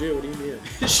girls do. What do you mean?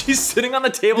 She's sitting on the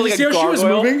table like a gargoyle. Did you see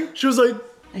how she was moving? She was like...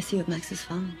 I see what Max's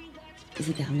phone. Is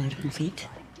the download complete?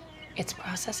 It's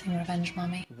processing revenge,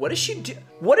 Mommy. What does she do?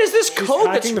 What is this code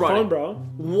that's hacking the running? phone, bro.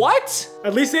 What?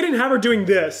 At least they didn't have her doing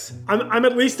this. I'm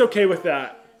at least okay with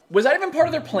that. Was that even part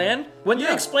of their plan? When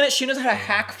they explain it, she knows how to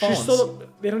hack phones.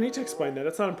 They don't need to explain that.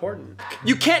 That's not important.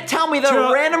 You can't tell me that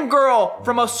a random girl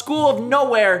from a school of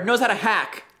nowhere knows how to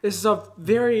hack. This is a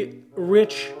very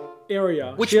rich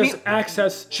area. She has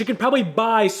access. She could probably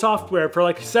buy software for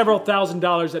like several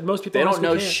 $1,000s that most people They don't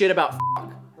know shit about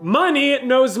money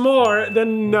knows more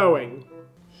than knowing.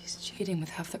 He's cheating with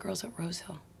half the girls at Rose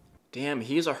Hill. Damn,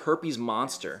 he is a herpes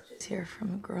monster. He's here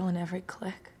from a girl in every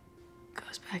clique.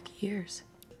 Goes back years.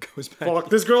 Goes back. Fuck,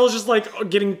 this girl is just like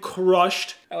getting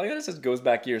crushed. I like how it says goes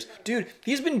back years. Dude,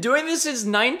 he's been doing this since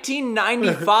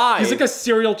 1995. He's like a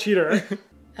serial cheater.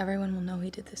 Everyone will know he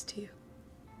did this to you.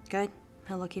 Good.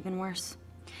 He'll look even worse.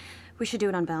 We should do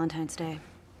it on Valentine's Day.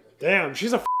 Damn,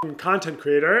 she's a f***ing content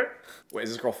creator. Wait, is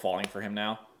this girl falling for him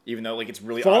now? Even though like it's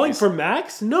really falling obvious. for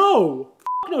Max? No.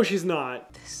 No, she's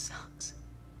not. This sucks.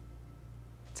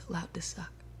 It's allowed to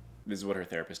suck. This is what her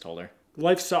therapist told her.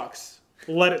 Life sucks.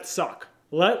 Let it suck.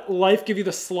 Let life give you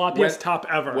the sloppiest top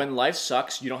ever. When life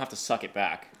sucks, you don't have to suck it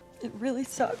back. It really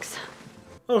sucks.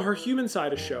 Oh, her human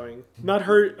side is showing. Not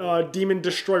her demon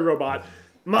destroy robot.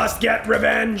 Must get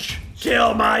revenge.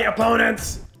 Kill my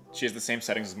opponents. She has the same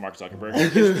settings as Mark Zuckerberg.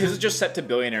 His is just set to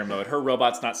billionaire mode. Her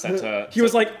robot's not set to... He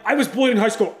was like, I was bullied in high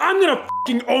school. I'm gonna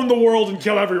f***ing own the world and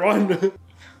kill everyone.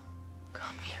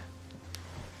 Come here.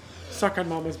 Suck on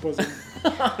mama's bosom.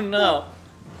 Oh no.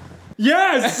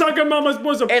 Yes, suck on mama's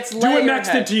bosom. It's do what Max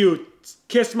did to you.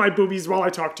 Kiss my boobies while I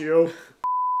talk to you.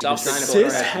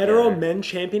 Cis hetero men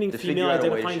championing female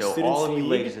identifying students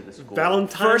league.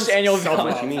 Valentine's First annual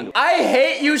Valentine's. I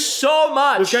hate you so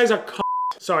much. This guy's a c.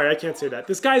 Sorry, I can't say that.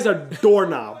 This guy's a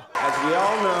doorknob. As we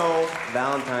all know,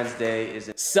 Valentine's Day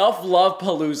is self-love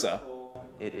palooza.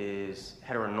 It is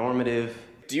heteronormative.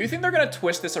 Do you think they're gonna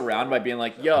twist this around by being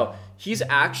like, yo, he's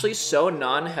actually so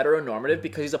non-heteronormative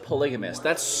because he's a polygamist?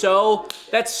 That's so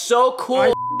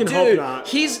cool. Dude, hope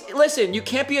not. Listen, you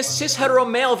can't be a cis hetero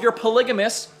male if you're a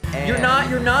polygamist. You're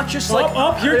not just like.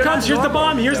 Here it comes, here's the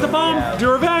bomb, here's the bomb. Yeah. Do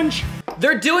revenge.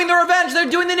 They're doing the revenge, they're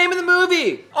doing the name of the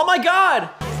movie. Oh my God.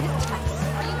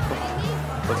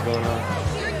 What's going on?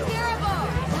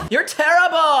 You're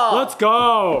terrible. Let's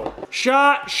go.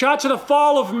 Shot to the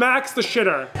fall of Max the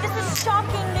shitter. This is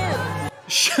shocking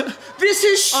news. This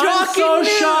is shocking I'm so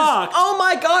news. shocked. Oh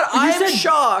my God, I am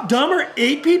shocked. Dumber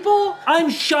 8 people? I'm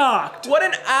shocked. What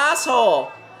an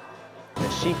asshole.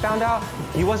 She found out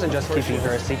he wasn't just keeping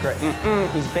her a secret.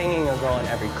 He's banging a girl in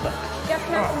every clip. Guess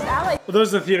Max's ally. Well,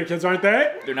 those are the theater kids, aren't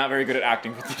they? They're not very good at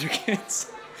acting for theater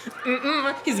kids.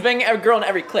 He's banging a girl in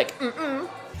every click.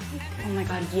 Oh my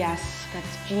God, yes,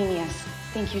 that's genius.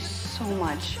 Thank you so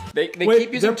much. They Wait,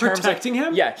 keep using they're terms protecting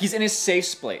him? Yeah, he's in his safe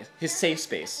space. His safe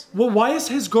space. Well, why is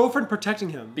his girlfriend protecting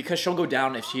him? Because she'll go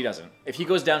down if he doesn't. If he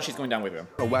goes down, she's going down with him.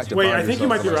 Wait, I think you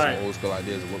might be right. Old school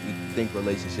ideas of what we think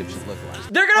relationships should look like.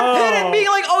 They're gonna pin it being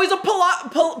like, oh, he's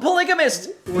a polygamist.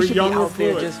 We're young, we're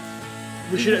fluid.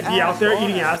 We should be out there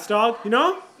eating ass, dog. You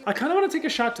know? I kind of want to take a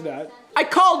shot to that. I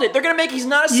called it. They're gonna make he's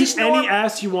not a cis Eat any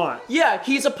ass you want. Yeah,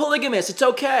 he's a polygamist. It's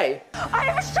okay. I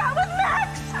have a shot with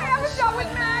Max! I have a shot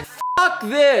with Max! Fuck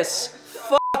this.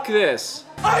 Fuck this.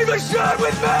 I have a shot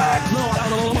with Max!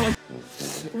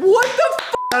 What the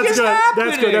fuck is happening?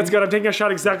 That's good. That's good. I'm taking a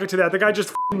shot exactly to that. The guy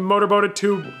just motorboated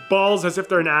 2 balls as if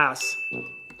they're an ass.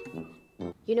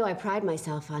 You know, I pride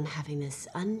myself on having this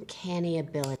uncanny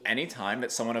ability. Anytime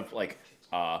that someone of like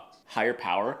higher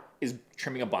power is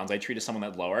trimming a bonsai tree to someone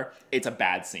that's lower, it's a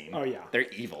bad scene. Oh yeah. They're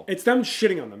evil. It's them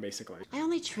shitting on them, basically. I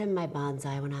only trim my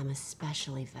bonsai when I'm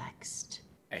especially vexed.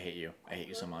 I hate you. I hate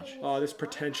you so much. Oh, this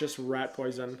pretentious rat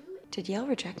poison. Did Yale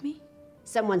reject me?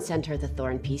 Someone sent her the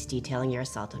thorn piece detailing your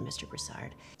assault on Mr.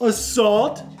 Broussard.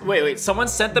 Assault? Wait. Someone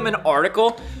sent them an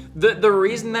article. The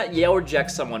reason that Yale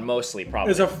rejects someone mostly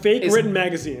probably is a fake written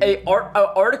magazine. An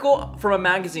article from a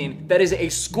magazine that is a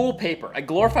school paper, a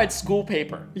glorified school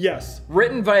paper. Yes.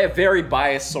 Written by a very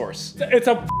biased source. It's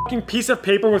a fucking piece of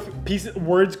paper with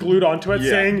words glued onto it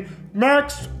saying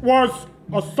Max was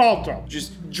assaulted.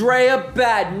 Just Drea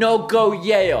bad, no go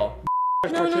Yale.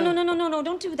 No,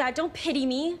 don't do that. Don't pity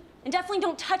me. And definitely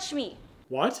don't touch me.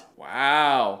 What?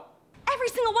 Wow. Every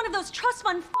single one of those trust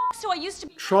fund f***s who I used to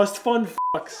be. Trust fund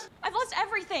fucks. I've lost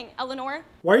everything, Eleanor.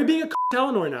 Why are you being a to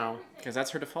Eleanor now? Because that's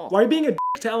her default. Why are you being a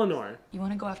to Eleanor? You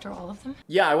want to go after all of them?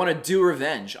 Yeah, I want to do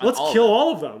revenge on Let's all kill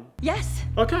of them. all of them. Yes.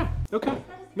 Okay.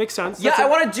 Makes sense. Yeah, I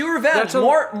want to do revenge.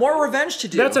 More revenge to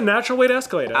do. That's a natural way to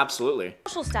escalate it. Absolutely.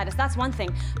 Social status, that's one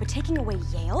thing. But taking away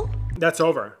Yale? That's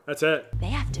over. That's it. They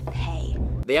have to pay.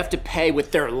 They have to pay with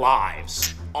their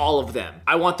lives. All of them.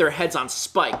 I want their heads on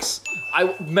spikes.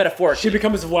 Metaphorically. She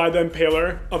becomes Vlad the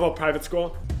Impaler of a private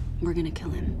school. We're gonna kill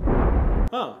him.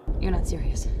 Oh. You're not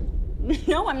serious.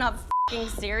 No, I'm not f***ing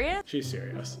serious. She's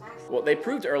serious. Well, they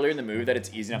proved earlier in the movie that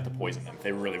it's easy enough to poison them if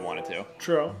they really wanted to.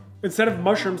 True. Instead of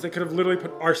mushrooms, they could have literally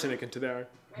put arsenic into there.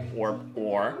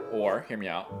 Or, hear me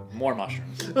out, more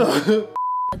mushrooms.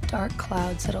 A dark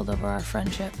cloud settled over our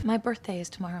friendship. My birthday is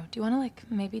tomorrow. Do you want to,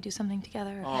 maybe do something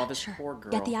together? Oh, this poor girl.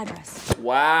 Get the address.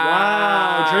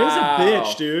 Wow. Drea's a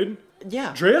bitch, dude.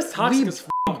 Yeah. Drea's toxic as f***.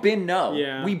 We've been no.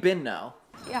 Yeah. We've been no.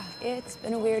 Yeah, it's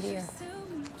been a weird year.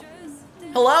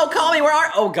 Hello, call me, where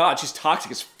are— Oh God, she's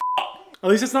toxic as f***. At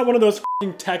least it's not one of those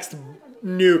f***ing text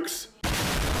nukes.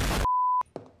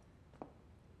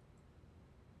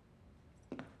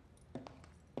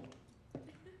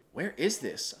 Where is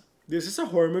this? Is this a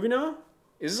horror movie now?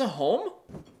 Is this a home?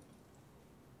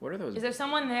 What are those? Is there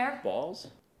someone there? Balls?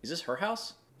 Is this her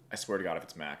house? I swear to God if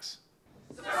it's Max.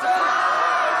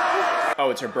 Oh,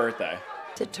 it's her birthday.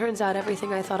 It turns out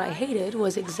everything I thought I hated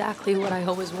was exactly what I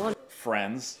always wanted.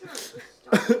 Friends.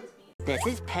 This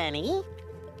is Penny.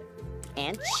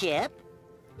 And Chip.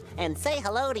 And say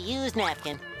hello to used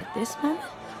napkin. This moment,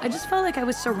 I just felt like I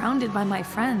was surrounded by my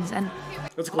friends and...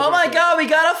 That's a cool oh jacket. my God, we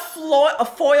got a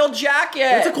foil jacket.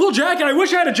 That's a cool jacket. I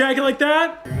wish I had a jacket like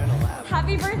that.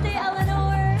 Happy birthday,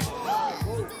 Eleanor.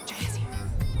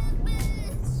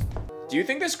 Do you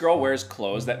think this girl wears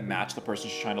clothes that match the person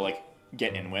she's trying to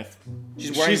get in with?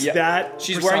 She's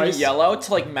precise. wearing yellow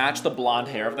to match the blonde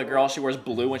hair of the girl. She wears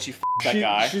blue when she that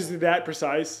guy. She's that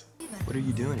precise. What are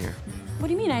you doing here? What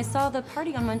do you mean? I saw the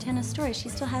party on Montana's story. She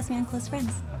still has me on close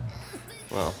friends.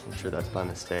 Well, I'm sure that's by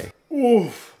mistake.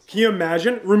 Oof. Can you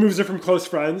imagine? Removes her from close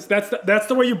friends. That's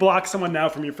the way you block someone now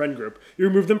from your friend group. You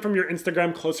remove them from your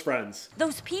Instagram close friends.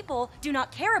 Those people do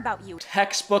not care about you.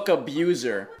 Textbook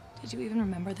abuser. Did you even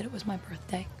remember that it was my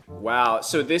birthday? Wow,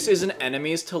 so this is an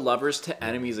enemies to lovers to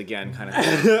enemies again kind of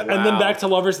thing. Wow. And then back to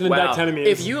lovers and then back to enemies.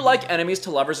 If you like enemies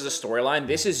to lovers as a storyline,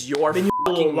 this is your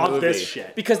fucking love movie. this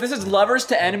shit. Because this is lovers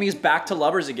to enemies back to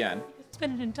lovers again. It's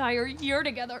been an entire year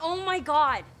together. Oh my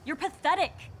god, you're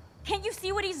pathetic. Can't you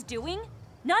see what he's doing?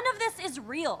 None of this is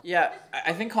real. Yeah,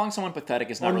 I think calling someone pathetic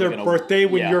is not on really their gonna birthday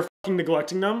when you're fucking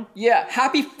neglecting them. Yeah,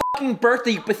 happy fucking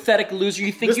birthday, you pathetic loser.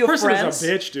 You think This you have person friends? is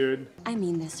a bitch, dude. I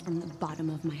mean this from the bottom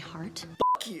of my heart.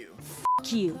 Fuck you.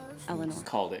 Fuck you, Eleanor.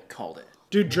 Called it, called it.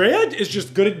 Dude, Drea is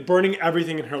just good at burning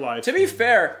everything in her life. To be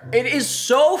fair, it is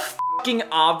so fucking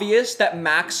obvious that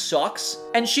Max sucks.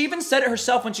 And she even said it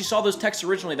herself when she saw those texts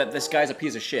originally that this guy's a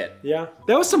piece of shit. Yeah,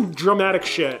 that was some dramatic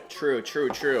shit. True, true,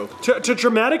 true. To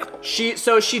dramatic?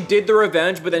 So she did the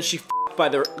revenge, but then she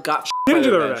got She didn't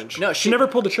do the revenge. No, she never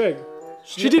pulled the trig.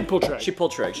 She did pull trig. She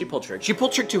pulled trig, she pulled trig. She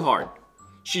pulled trig too hard.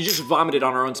 She just vomited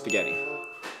on her own spaghetti.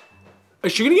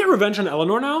 Is she gonna get revenge on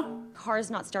Eleanor now?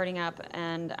 Car's not starting up,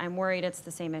 and I'm worried it's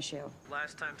the same issue.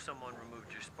 Last time someone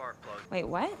removed your spark plug. Wait,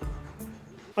 what?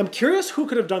 I'm curious who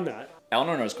could have done that.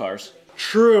 Eleanor knows cars.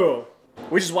 True.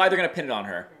 Which is why they're gonna pin it on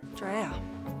her. Drea.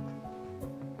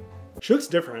 She looks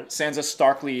different. Sansa's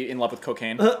starkly in love with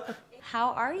cocaine.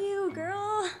 How are you,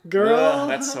 girl? Girl.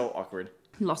 That's so awkward.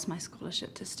 Lost my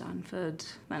scholarship to Stanford,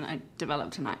 then I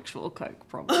developed an actual coke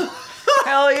problem.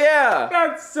 Hell yeah!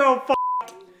 That's so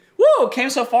Woo!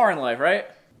 Came so far in life, right?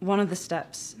 One of the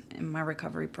steps in my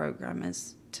recovery program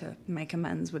is to make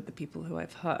amends with the people who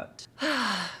I've hurt.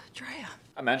 Drea.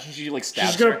 Imagine she like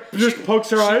stabs She's gonna her. just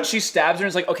pokes her eyes. She stabs her and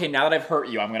is like, okay, now that I've hurt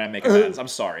you, I'm gonna make amends. I'm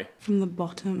sorry. From the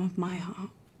bottom of my heart,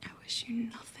 I wish you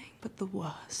nothing but the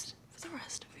worst for the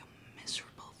rest of your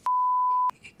miserable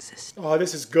existence. Oh,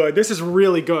 this is good. This is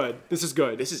really good. This is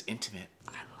good. This is intimate.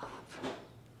 I love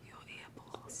your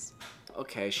earballs.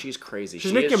 Okay, she's crazy.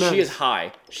 She's making amends. She is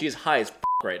high. She is high as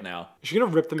right now. Is she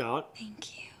gonna rip them out?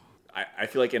 Thank you. I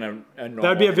feel like in a normal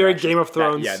That'd be a very interaction, Game of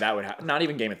Thrones. that would happen. Not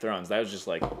even Game of Thrones. That was just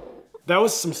like... That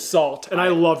was some salt, and I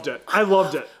loved it. I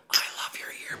loved it. I love your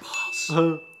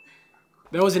earballs.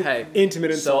 That was an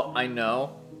intimate insult. So I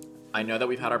know that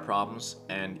we've had our problems,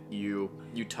 and you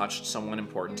touched someone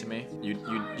important to me.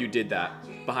 You did that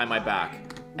behind my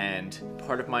back, and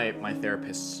part of my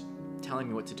therapist's telling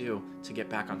me what to do to get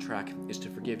back on track is to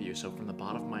forgive you. So from the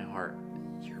bottom of my heart,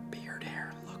 your beard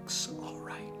hair looks all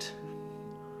right.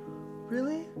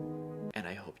 Really? And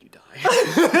I hope you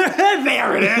die.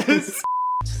 There it is.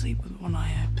 Sleep with one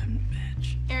eye open,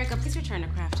 bitch. Erica, please return to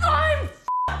craft. I'm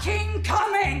fucking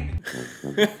coming!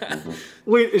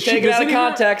 Wait, is she Take it out of visiting her?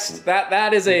 context.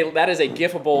 That is a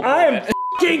gifable. I am moment.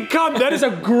 fucking come. That is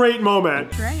a great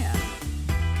moment. Drea.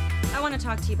 I want to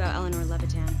talk to you about Eleanor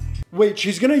Levitan. Wait,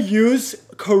 she's gonna use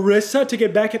Carissa to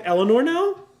get back at Eleanor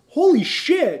now? Holy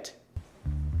shit.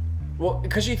 Well,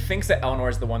 because she thinks that Eleanor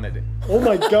is the one that did. Oh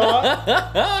my god.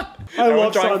 I Everyone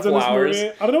love drawing Sansa in this flowers.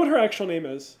 movie. I don't know what her actual name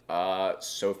is.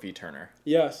 Sophie Turner.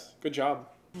 Yes, good job.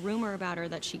 Rumor about her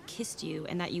that she kissed you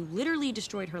and that you literally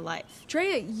destroyed her life.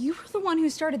 Drea, you were the one who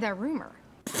started that rumor.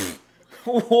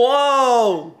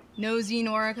 Whoa! Nosy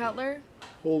Nora Cutler?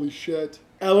 Holy shit.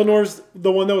 Eleanor's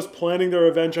the one that was planning the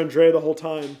revenge on Drea the whole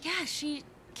time. Yeah, she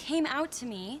came out to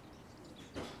me,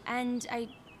 and I...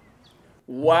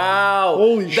 Wow.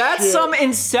 Holy That's shit. some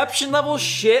Inception level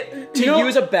shit to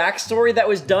use a backstory that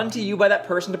was done to you by that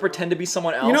person to pretend to be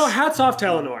someone else. You know, hats off to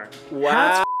Eleanor. Wow.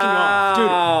 Hats f***ing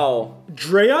off. Dude,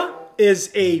 Drea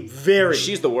is a very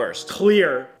She's the worst.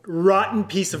 clear, rotten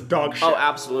piece of dog shit. Oh,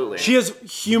 absolutely. She is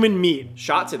human meat.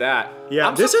 Shot to that. Yeah,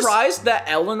 I'm this is- surprised that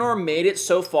Eleanor made it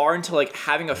so far into like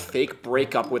having a fake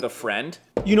breakup with a friend.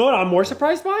 You know what I'm more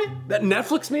surprised by? That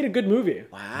Netflix made a good movie.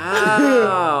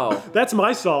 Wow. That's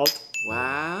my salt.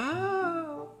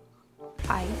 Wow.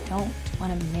 I don't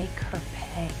want to make her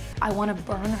pay. I want to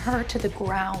burn her to the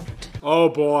ground. Oh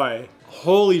boy.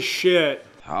 Holy shit.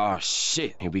 Oh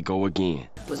shit, here we go again.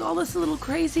 Was all this a little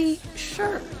crazy?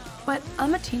 Sure, but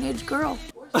I'm a teenage girl.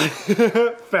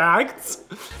 Facts?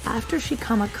 After she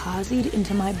kamikazed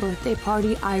into my birthday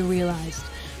party, I realized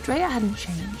Drea hadn't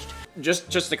changed.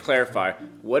 Just to clarify,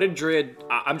 what did Drea...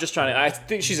 I'm just trying to... I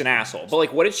think she's an asshole, but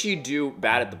like, what did she do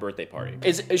bad at the birthday party?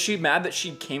 Is she mad that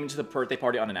she came to the birthday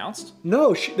party unannounced?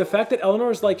 No, the fact that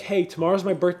Eleanor's like, hey, tomorrow's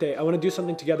my birthday. I want to do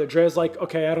something together. Drea's like,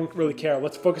 okay, I don't really care.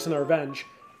 Let's focus on our revenge.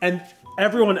 And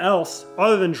everyone else,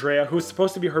 other than Drea, who's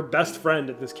supposed to be her best friend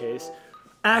in this case,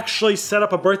 actually set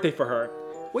up a birthday for her.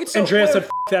 Wait, so... And Drea wait, said, f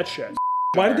that shit.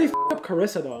 Why did they f up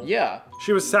Carissa though? Yeah.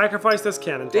 She was sacrificed as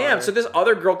cannon fodder. Damn, so this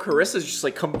other girl, Carissa, is just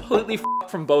like completely f***ed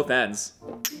from both ends.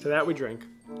 To that we drink.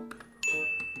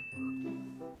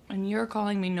 And you're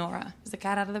calling me Nora. Is the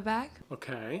cat out of the bag?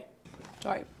 Okay.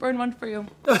 Sorry, burn one for you.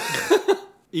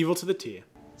 Evil to the T.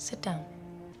 Sit down.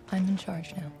 I'm in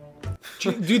charge now.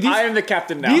 Dude, I am the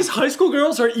captain now. These high school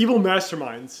girls are evil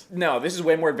masterminds. No, this is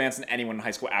way more advanced than anyone in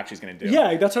high school actually is gonna do.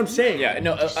 Yeah, that's what I'm saying. Yeah,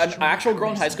 no, an actual girl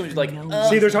in high school is like.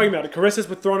 See, they're talking about it. Carissa's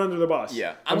been thrown under the bus.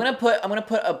 Yeah, I'm gonna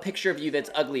put a picture of you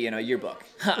that's ugly in a yearbook.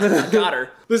 Got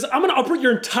her. Listen, I'm gonna uproot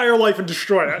your entire life and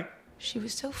destroy it. She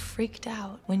was so freaked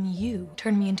out when you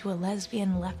turned me into a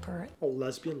lesbian leper. A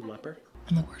lesbian leper?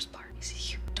 And the worst part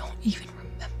is you don't even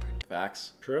remember.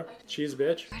 Facts. True. She's a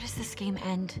bitch. Where does this game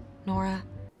end, Nora?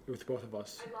 With both of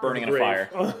us. Burning in a fire.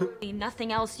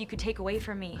 Nothing else you could take away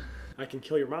from me. I can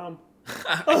kill your mom.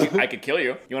 I could kill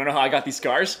you. You wanna know how I got these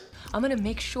scars? I'm gonna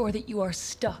make sure that you are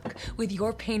stuck with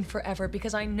your pain forever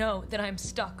because I know that I'm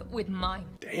stuck with mine.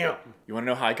 Damn. You wanna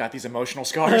know how I got these emotional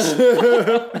scars?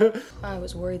 I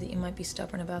was worried that you might be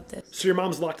stubborn about this. So your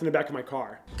mom's locked in the back of my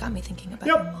car. Got me thinking about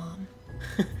your mom.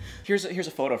 Here's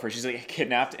a photo of her. She's like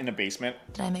kidnapped in a basement.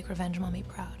 Did I make Revenge Mommy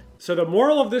proud? So the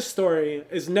moral of this story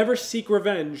is never seek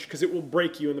revenge because it will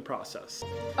break you in the process.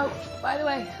 Oh, by the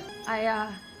way,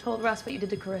 I told Russ what you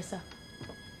did to Carissa.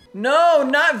 No,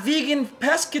 not vegan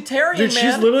pescatarian, Dude,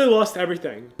 she's literally lost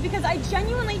everything. Because I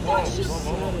genuinely thought she...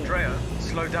 Whoa, Drea,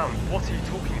 slow down. What are you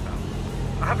talking about?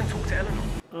 I haven't talked to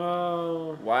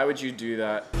Eleanor. Why would you do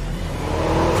that?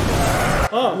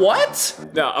 What?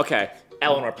 No, okay.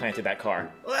 Eleanor planted that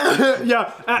car.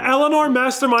 Yeah, Eleanor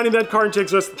masterminding that car into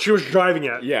existence. She was driving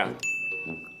it. Yeah.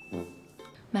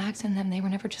 Max and them, they were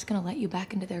never just gonna let you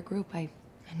back into their group. I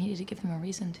needed to give them a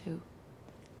reason to.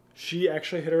 She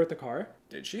actually hit her with the car?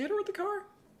 Did she hit her with the car?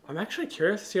 I'm actually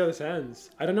curious to see how this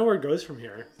ends. I don't know where it goes from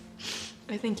here.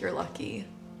 I think you're lucky.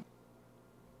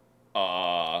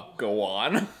 Go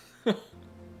on.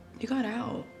 You got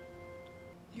out.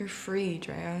 You're free,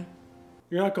 Drea.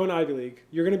 You're not going to Ivy League.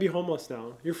 You're gonna be homeless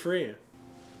now. You're free.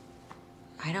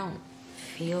 I don't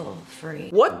feel free.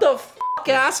 What the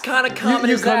ass kind of comment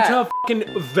you is that? come to a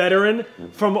fucking veteran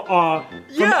from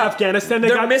Afghanistan.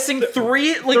 They're missing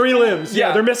three limbs.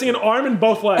 Yeah, they're missing an arm and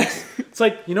both legs. It's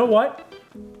like, you know what?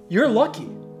 You're lucky.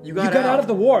 You got out of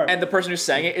the war. And the person who's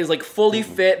saying it is like fully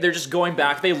fit. They're just going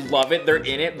back. They love it. They're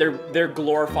in it. They're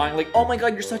glorifying. Like, oh my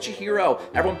god, you're such a hero.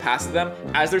 Everyone passes them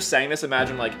as they're saying this.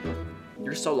 Imagine like,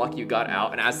 you're so lucky you got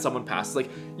out. And as someone passes, like,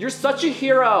 you're such a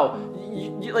hero.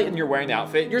 And you're wearing the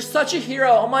outfit. You're such a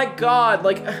hero. Oh my god.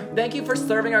 Like, thank you for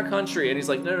serving our country. And he's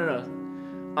like, no.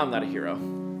 I'm not a hero.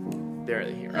 They're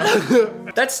the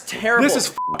hero. That's terrible. This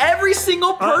is every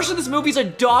single person in this movie is a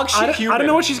dog shit human. I don't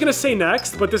know what she's gonna say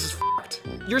next, but this is fucked.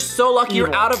 You're so lucky Evil.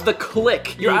 you're out of the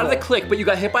clique. You're out of the clique, but you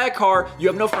got hit by a car. You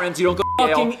have no friends. You don't go to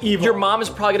Fucking jail. evil. Your mom is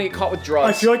probably gonna get caught with drugs.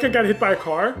 I feel like I got hit by a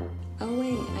car. Oh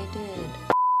wait, I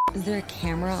did. Is there a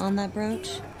camera on that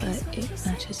brooch? But it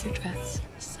matches your dress,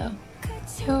 so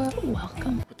you're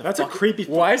welcome. That's a creepy.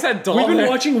 Why is that doll We've been there?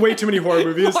 watching way too many horror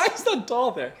movies. Why is that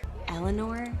doll there?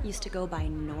 Eleanor used to go by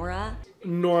Nora.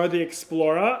 Nora the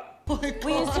Explorer.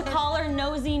 We used to call her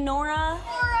Nosy Nora.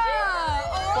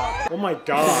 Oh my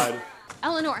god.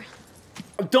 Eleanor.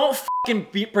 Don't fucking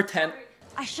pretend.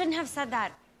 I shouldn't have said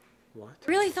that. What?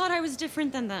 Really thought I was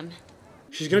different than them.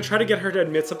 She's gonna try to get her to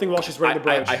admit something while she's wearing the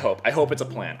brooch. I hope it's a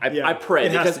plan. I pray,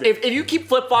 it has because to be. if you keep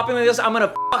flip-flopping like this, I'm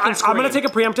gonna fucking scream. I'm gonna take a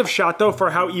preemptive shot though for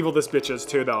how evil this bitch is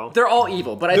too though. They're all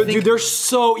evil, but I think... Dude, they're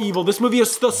so evil. This movie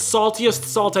is the saltiest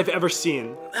salt I've ever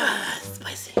seen.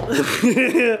 Spicy.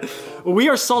 We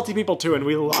are salty people too and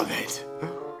we love it.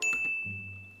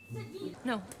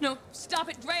 No, stop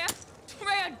it, Drea.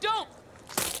 Drea, don't.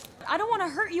 I don't want to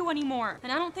hurt you anymore,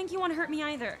 and I don't think you want to hurt me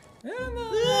either.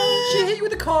 She hit you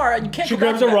with a car and you can't She go back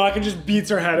grabs to a that. rock and just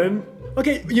beats her head in.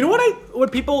 Okay, you know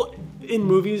what people in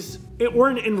movies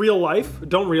or in real life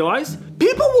don't realize?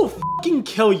 People will fucking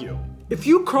kill you. If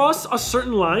you cross a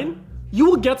certain line, you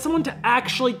will get someone to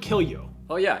actually kill you.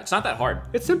 Oh yeah, it's not that hard.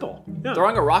 It's simple. Yeah.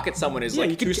 Throwing a rock at someone is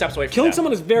like 2 steps away from killing death.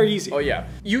 someone is very easy. Oh yeah.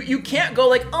 You can't go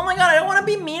like, oh my god, I don't want to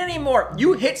be mean anymore.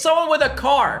 You hit someone with a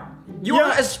car. You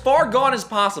are as far gone as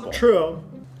possible. True.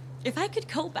 If I could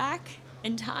go back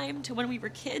in time to when we were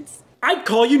kids, I'd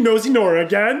call you Nosy Nora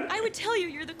again. I would tell you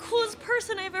you're the coolest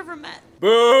person I've ever met.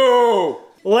 Boo!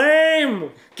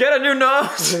 Lame! Get a new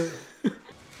nose!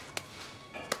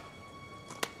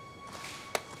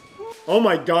 Oh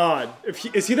my god.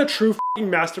 Is he the true f***ing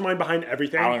mastermind behind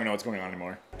everything? I don't even know what's going on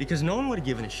anymore. Because no one would have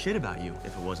given a shit about you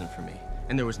if it wasn't for me.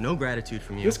 And there was no gratitude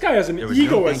from you. This guy has an There was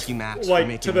ego no as, thank you, Max, for like,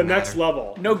 making to the me next matter.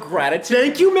 level. No gratitude?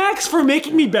 Thank you, Max, for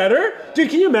making me better? Dude,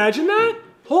 can you imagine that?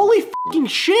 Holy f***ing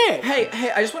shit! Hey,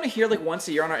 I just want to hear like once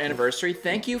a year on our anniversary,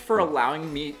 thank you for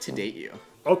allowing me to date you.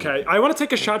 Okay, I want to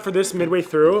take a shot for this midway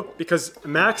through because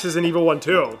Max is an evil one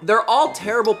too. They're all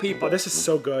terrible people. Oh, this is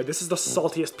so good. This is the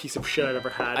saltiest piece of shit I've ever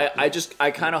had. I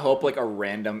kind of hope like a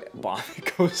random bomb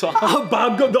goes off. A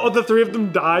bomb the three of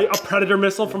them die. A predator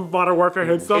missile from Modern Warfare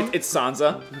hits them. It's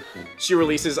Sansa. She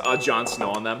releases Jon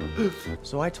Snow on them.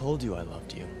 So I told you I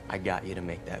loved you. I got you to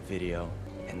make that video,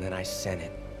 and then I sent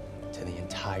it to the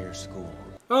entire school.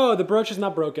 Oh, the brooch is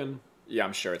not broken. Yeah,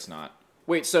 I'm sure it's not.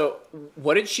 Wait, so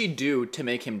what did she do to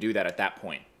make him do that at that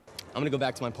point? I'm gonna go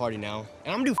back to my party now,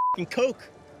 and I'm gonna do f***ing coke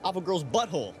off a girl's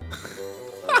butthole.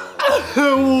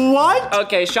 What?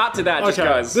 Okay, shot to that just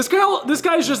cause. This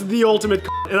guy is just the ultimate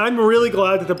and I'm really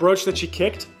glad that the brooch that she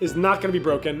kicked is not gonna be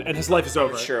broken and his life is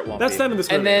over. I'm sure it won't That's the end of this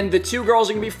movie. And then the two girls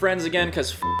are gonna be friends again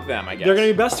because f them, I guess. They're gonna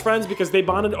be best friends because they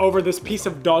bonded over this piece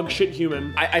of dog shit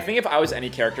human. I think if I was any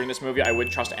character in this movie, I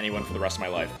wouldn't trust anyone for the rest of my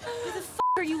life. Why the f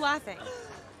are you laughing?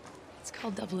 It's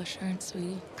called double assurance,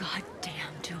 sweetie. God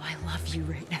damn, do I love you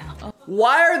right now. Oh.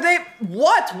 Why are they,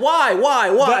 what? Why?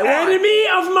 The enemy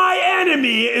of my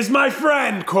enemy is my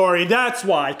friend, Corey. That's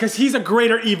why, because he's a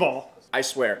greater evil. I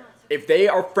swear, if they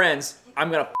are friends,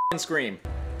 I'm gonna f***ing scream.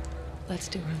 Let's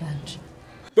do revenge.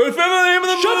 They said the name of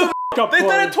the movie! Shut the f*** up, They Corey.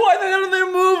 said it twice, they said the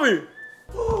movie!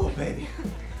 Oh, baby.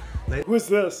 Who's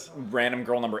this? Random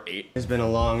girl number 8. It's been a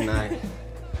long night.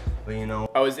 But you know.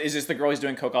 Oh, is this the girl who's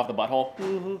doing coke off the butthole?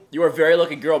 Mm-hmm. You are a very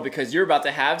lucky girl because you're about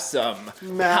to have some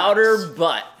powder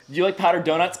butt. Do you like powdered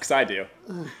donuts? Because I do.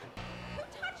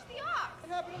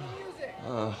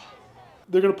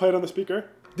 They're gonna play it on the speaker.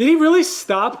 Did he really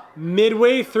stop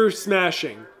midway through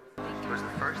smashing? It was the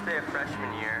first day of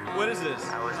freshman year. What is this?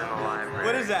 I was in the library.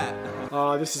 What is that?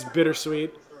 Oh, this is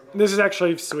bittersweet. This is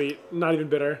actually sweet, not even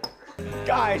bitter.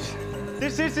 Guys,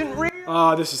 this isn't real.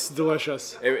 Oh, this is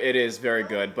delicious. It is very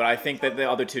good, but I think that the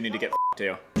other two need to get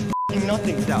too.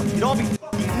 Nothing's out. You'd all be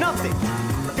nothing.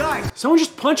 Guys! Someone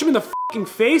just punch him in the fucking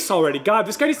face already. God,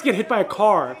 this guy needs to get hit by a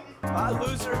car. Bye,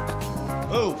 loser.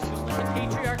 Oh.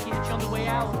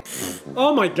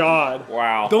 Oh my God.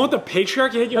 Wow. Don't let the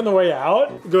patriarchy hit you on the way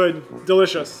out? Good.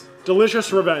 Delicious.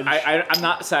 Delicious revenge. I'm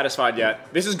not satisfied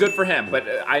yet. This is good for him, but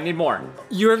I need more.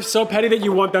 You're so petty that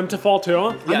you want them to fall too?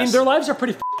 Yes. I mean, their lives are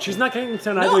pretty She's not getting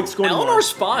into an Ivy League school anymore. Eleanor's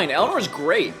fine. Eleanor's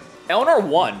great. Eleanor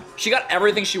won. She got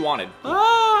everything she wanted.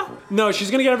 No,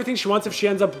 she's gonna get everything she wants if she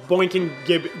ends up boinking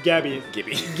Gibby.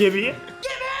 Gibby.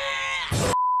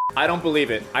 I don't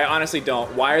believe it. I honestly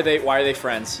don't. Why are they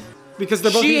friends? Because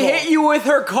they're both evil. She hit you with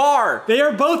her car. They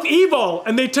are both evil,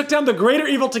 and they took down the greater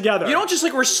evil together. You don't just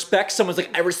like respect someone's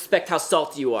like, I respect how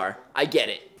salty you are. I get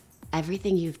it.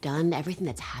 Everything you've done, everything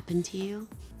that's happened to you,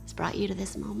 has brought you to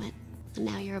this moment. And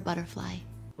now you're a butterfly.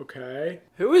 Okay.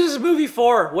 Who is this movie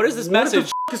for? What is this message?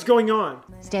 What the f is going on?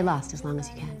 Stay lost as long as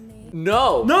you can.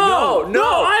 No.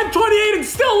 I'm 28 and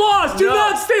still lost. Do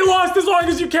not stay lost as long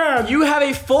as you can. You have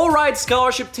a full ride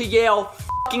scholarship to Yale.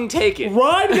 Fucking take it.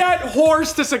 Ride that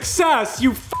horse to success,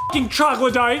 you fucking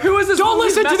troglodyte. Who is this? Don't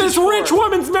listen to this rich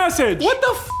woman's message. What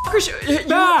the fuck is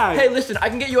Bad. Hey, listen, I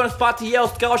can get you on a spot to Yale,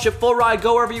 scholarship, full ride,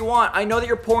 go wherever you want. I know that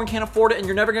you're poor and can't afford it and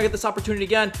you're never gonna get this opportunity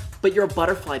again, but you're a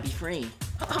butterfly, be free.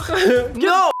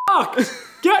 No.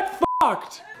 Get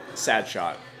fucked. Sad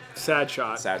shot. Sad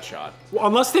shot. Sad shot. Well,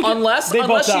 unless they unless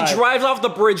she drives off the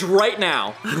bridge right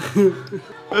now.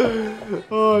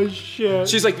 Oh shit.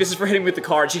 She's like, this is for hitting with the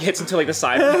car, and she hits into like the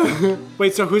side.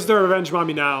 Wait, so who's the revenge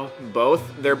mommy now? Both?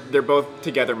 They're both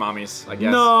together mommies, I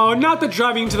guess. No, not the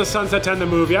driving into the sunset to end the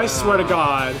movie. I swear to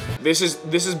God. This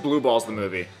is Blue Balls the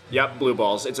movie. Yep, Blue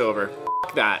Balls. It's over.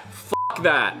 Fuck that. Fuck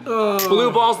that.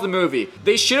 Blue Balls the movie.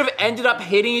 They should have ended up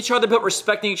hating each other but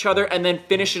respecting each other and then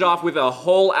finish it off with a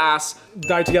whole ass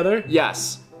die together?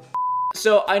 Yes.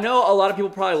 So I know a lot of people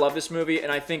probably love this movie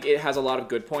and I think it has a lot of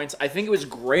good points. I think it was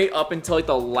great up until like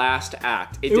the last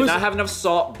act. It did not have enough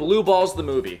salt. Blue Balls the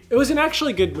movie. It was an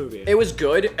actually good movie. It was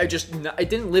good. It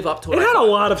didn't live up to it. It had a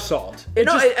lot of salt. It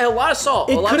had a lot of salt.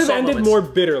 It could have ended more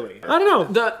bitterly. I don't know.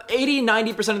 The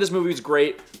 80-90% of this movie was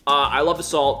great. I love the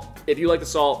salt. If you like the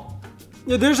salt,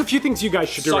 yeah, there's a few things you guys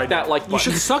should do right now. Suck that like button. You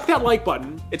should suck that like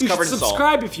button. It's covered in salt.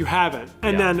 Subscribe if you haven't.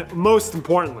 And then, most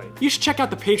importantly, you should check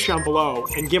out the Patreon below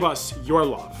and give us your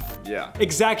love. Yeah.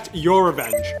 Exact your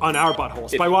revenge on our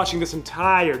buttholes by watching this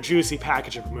entire juicy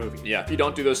package of a movie. Yeah, if you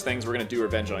don't do those things, we're gonna do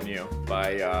revenge on you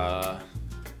by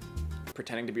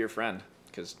pretending to be your friend,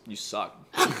 because you suck.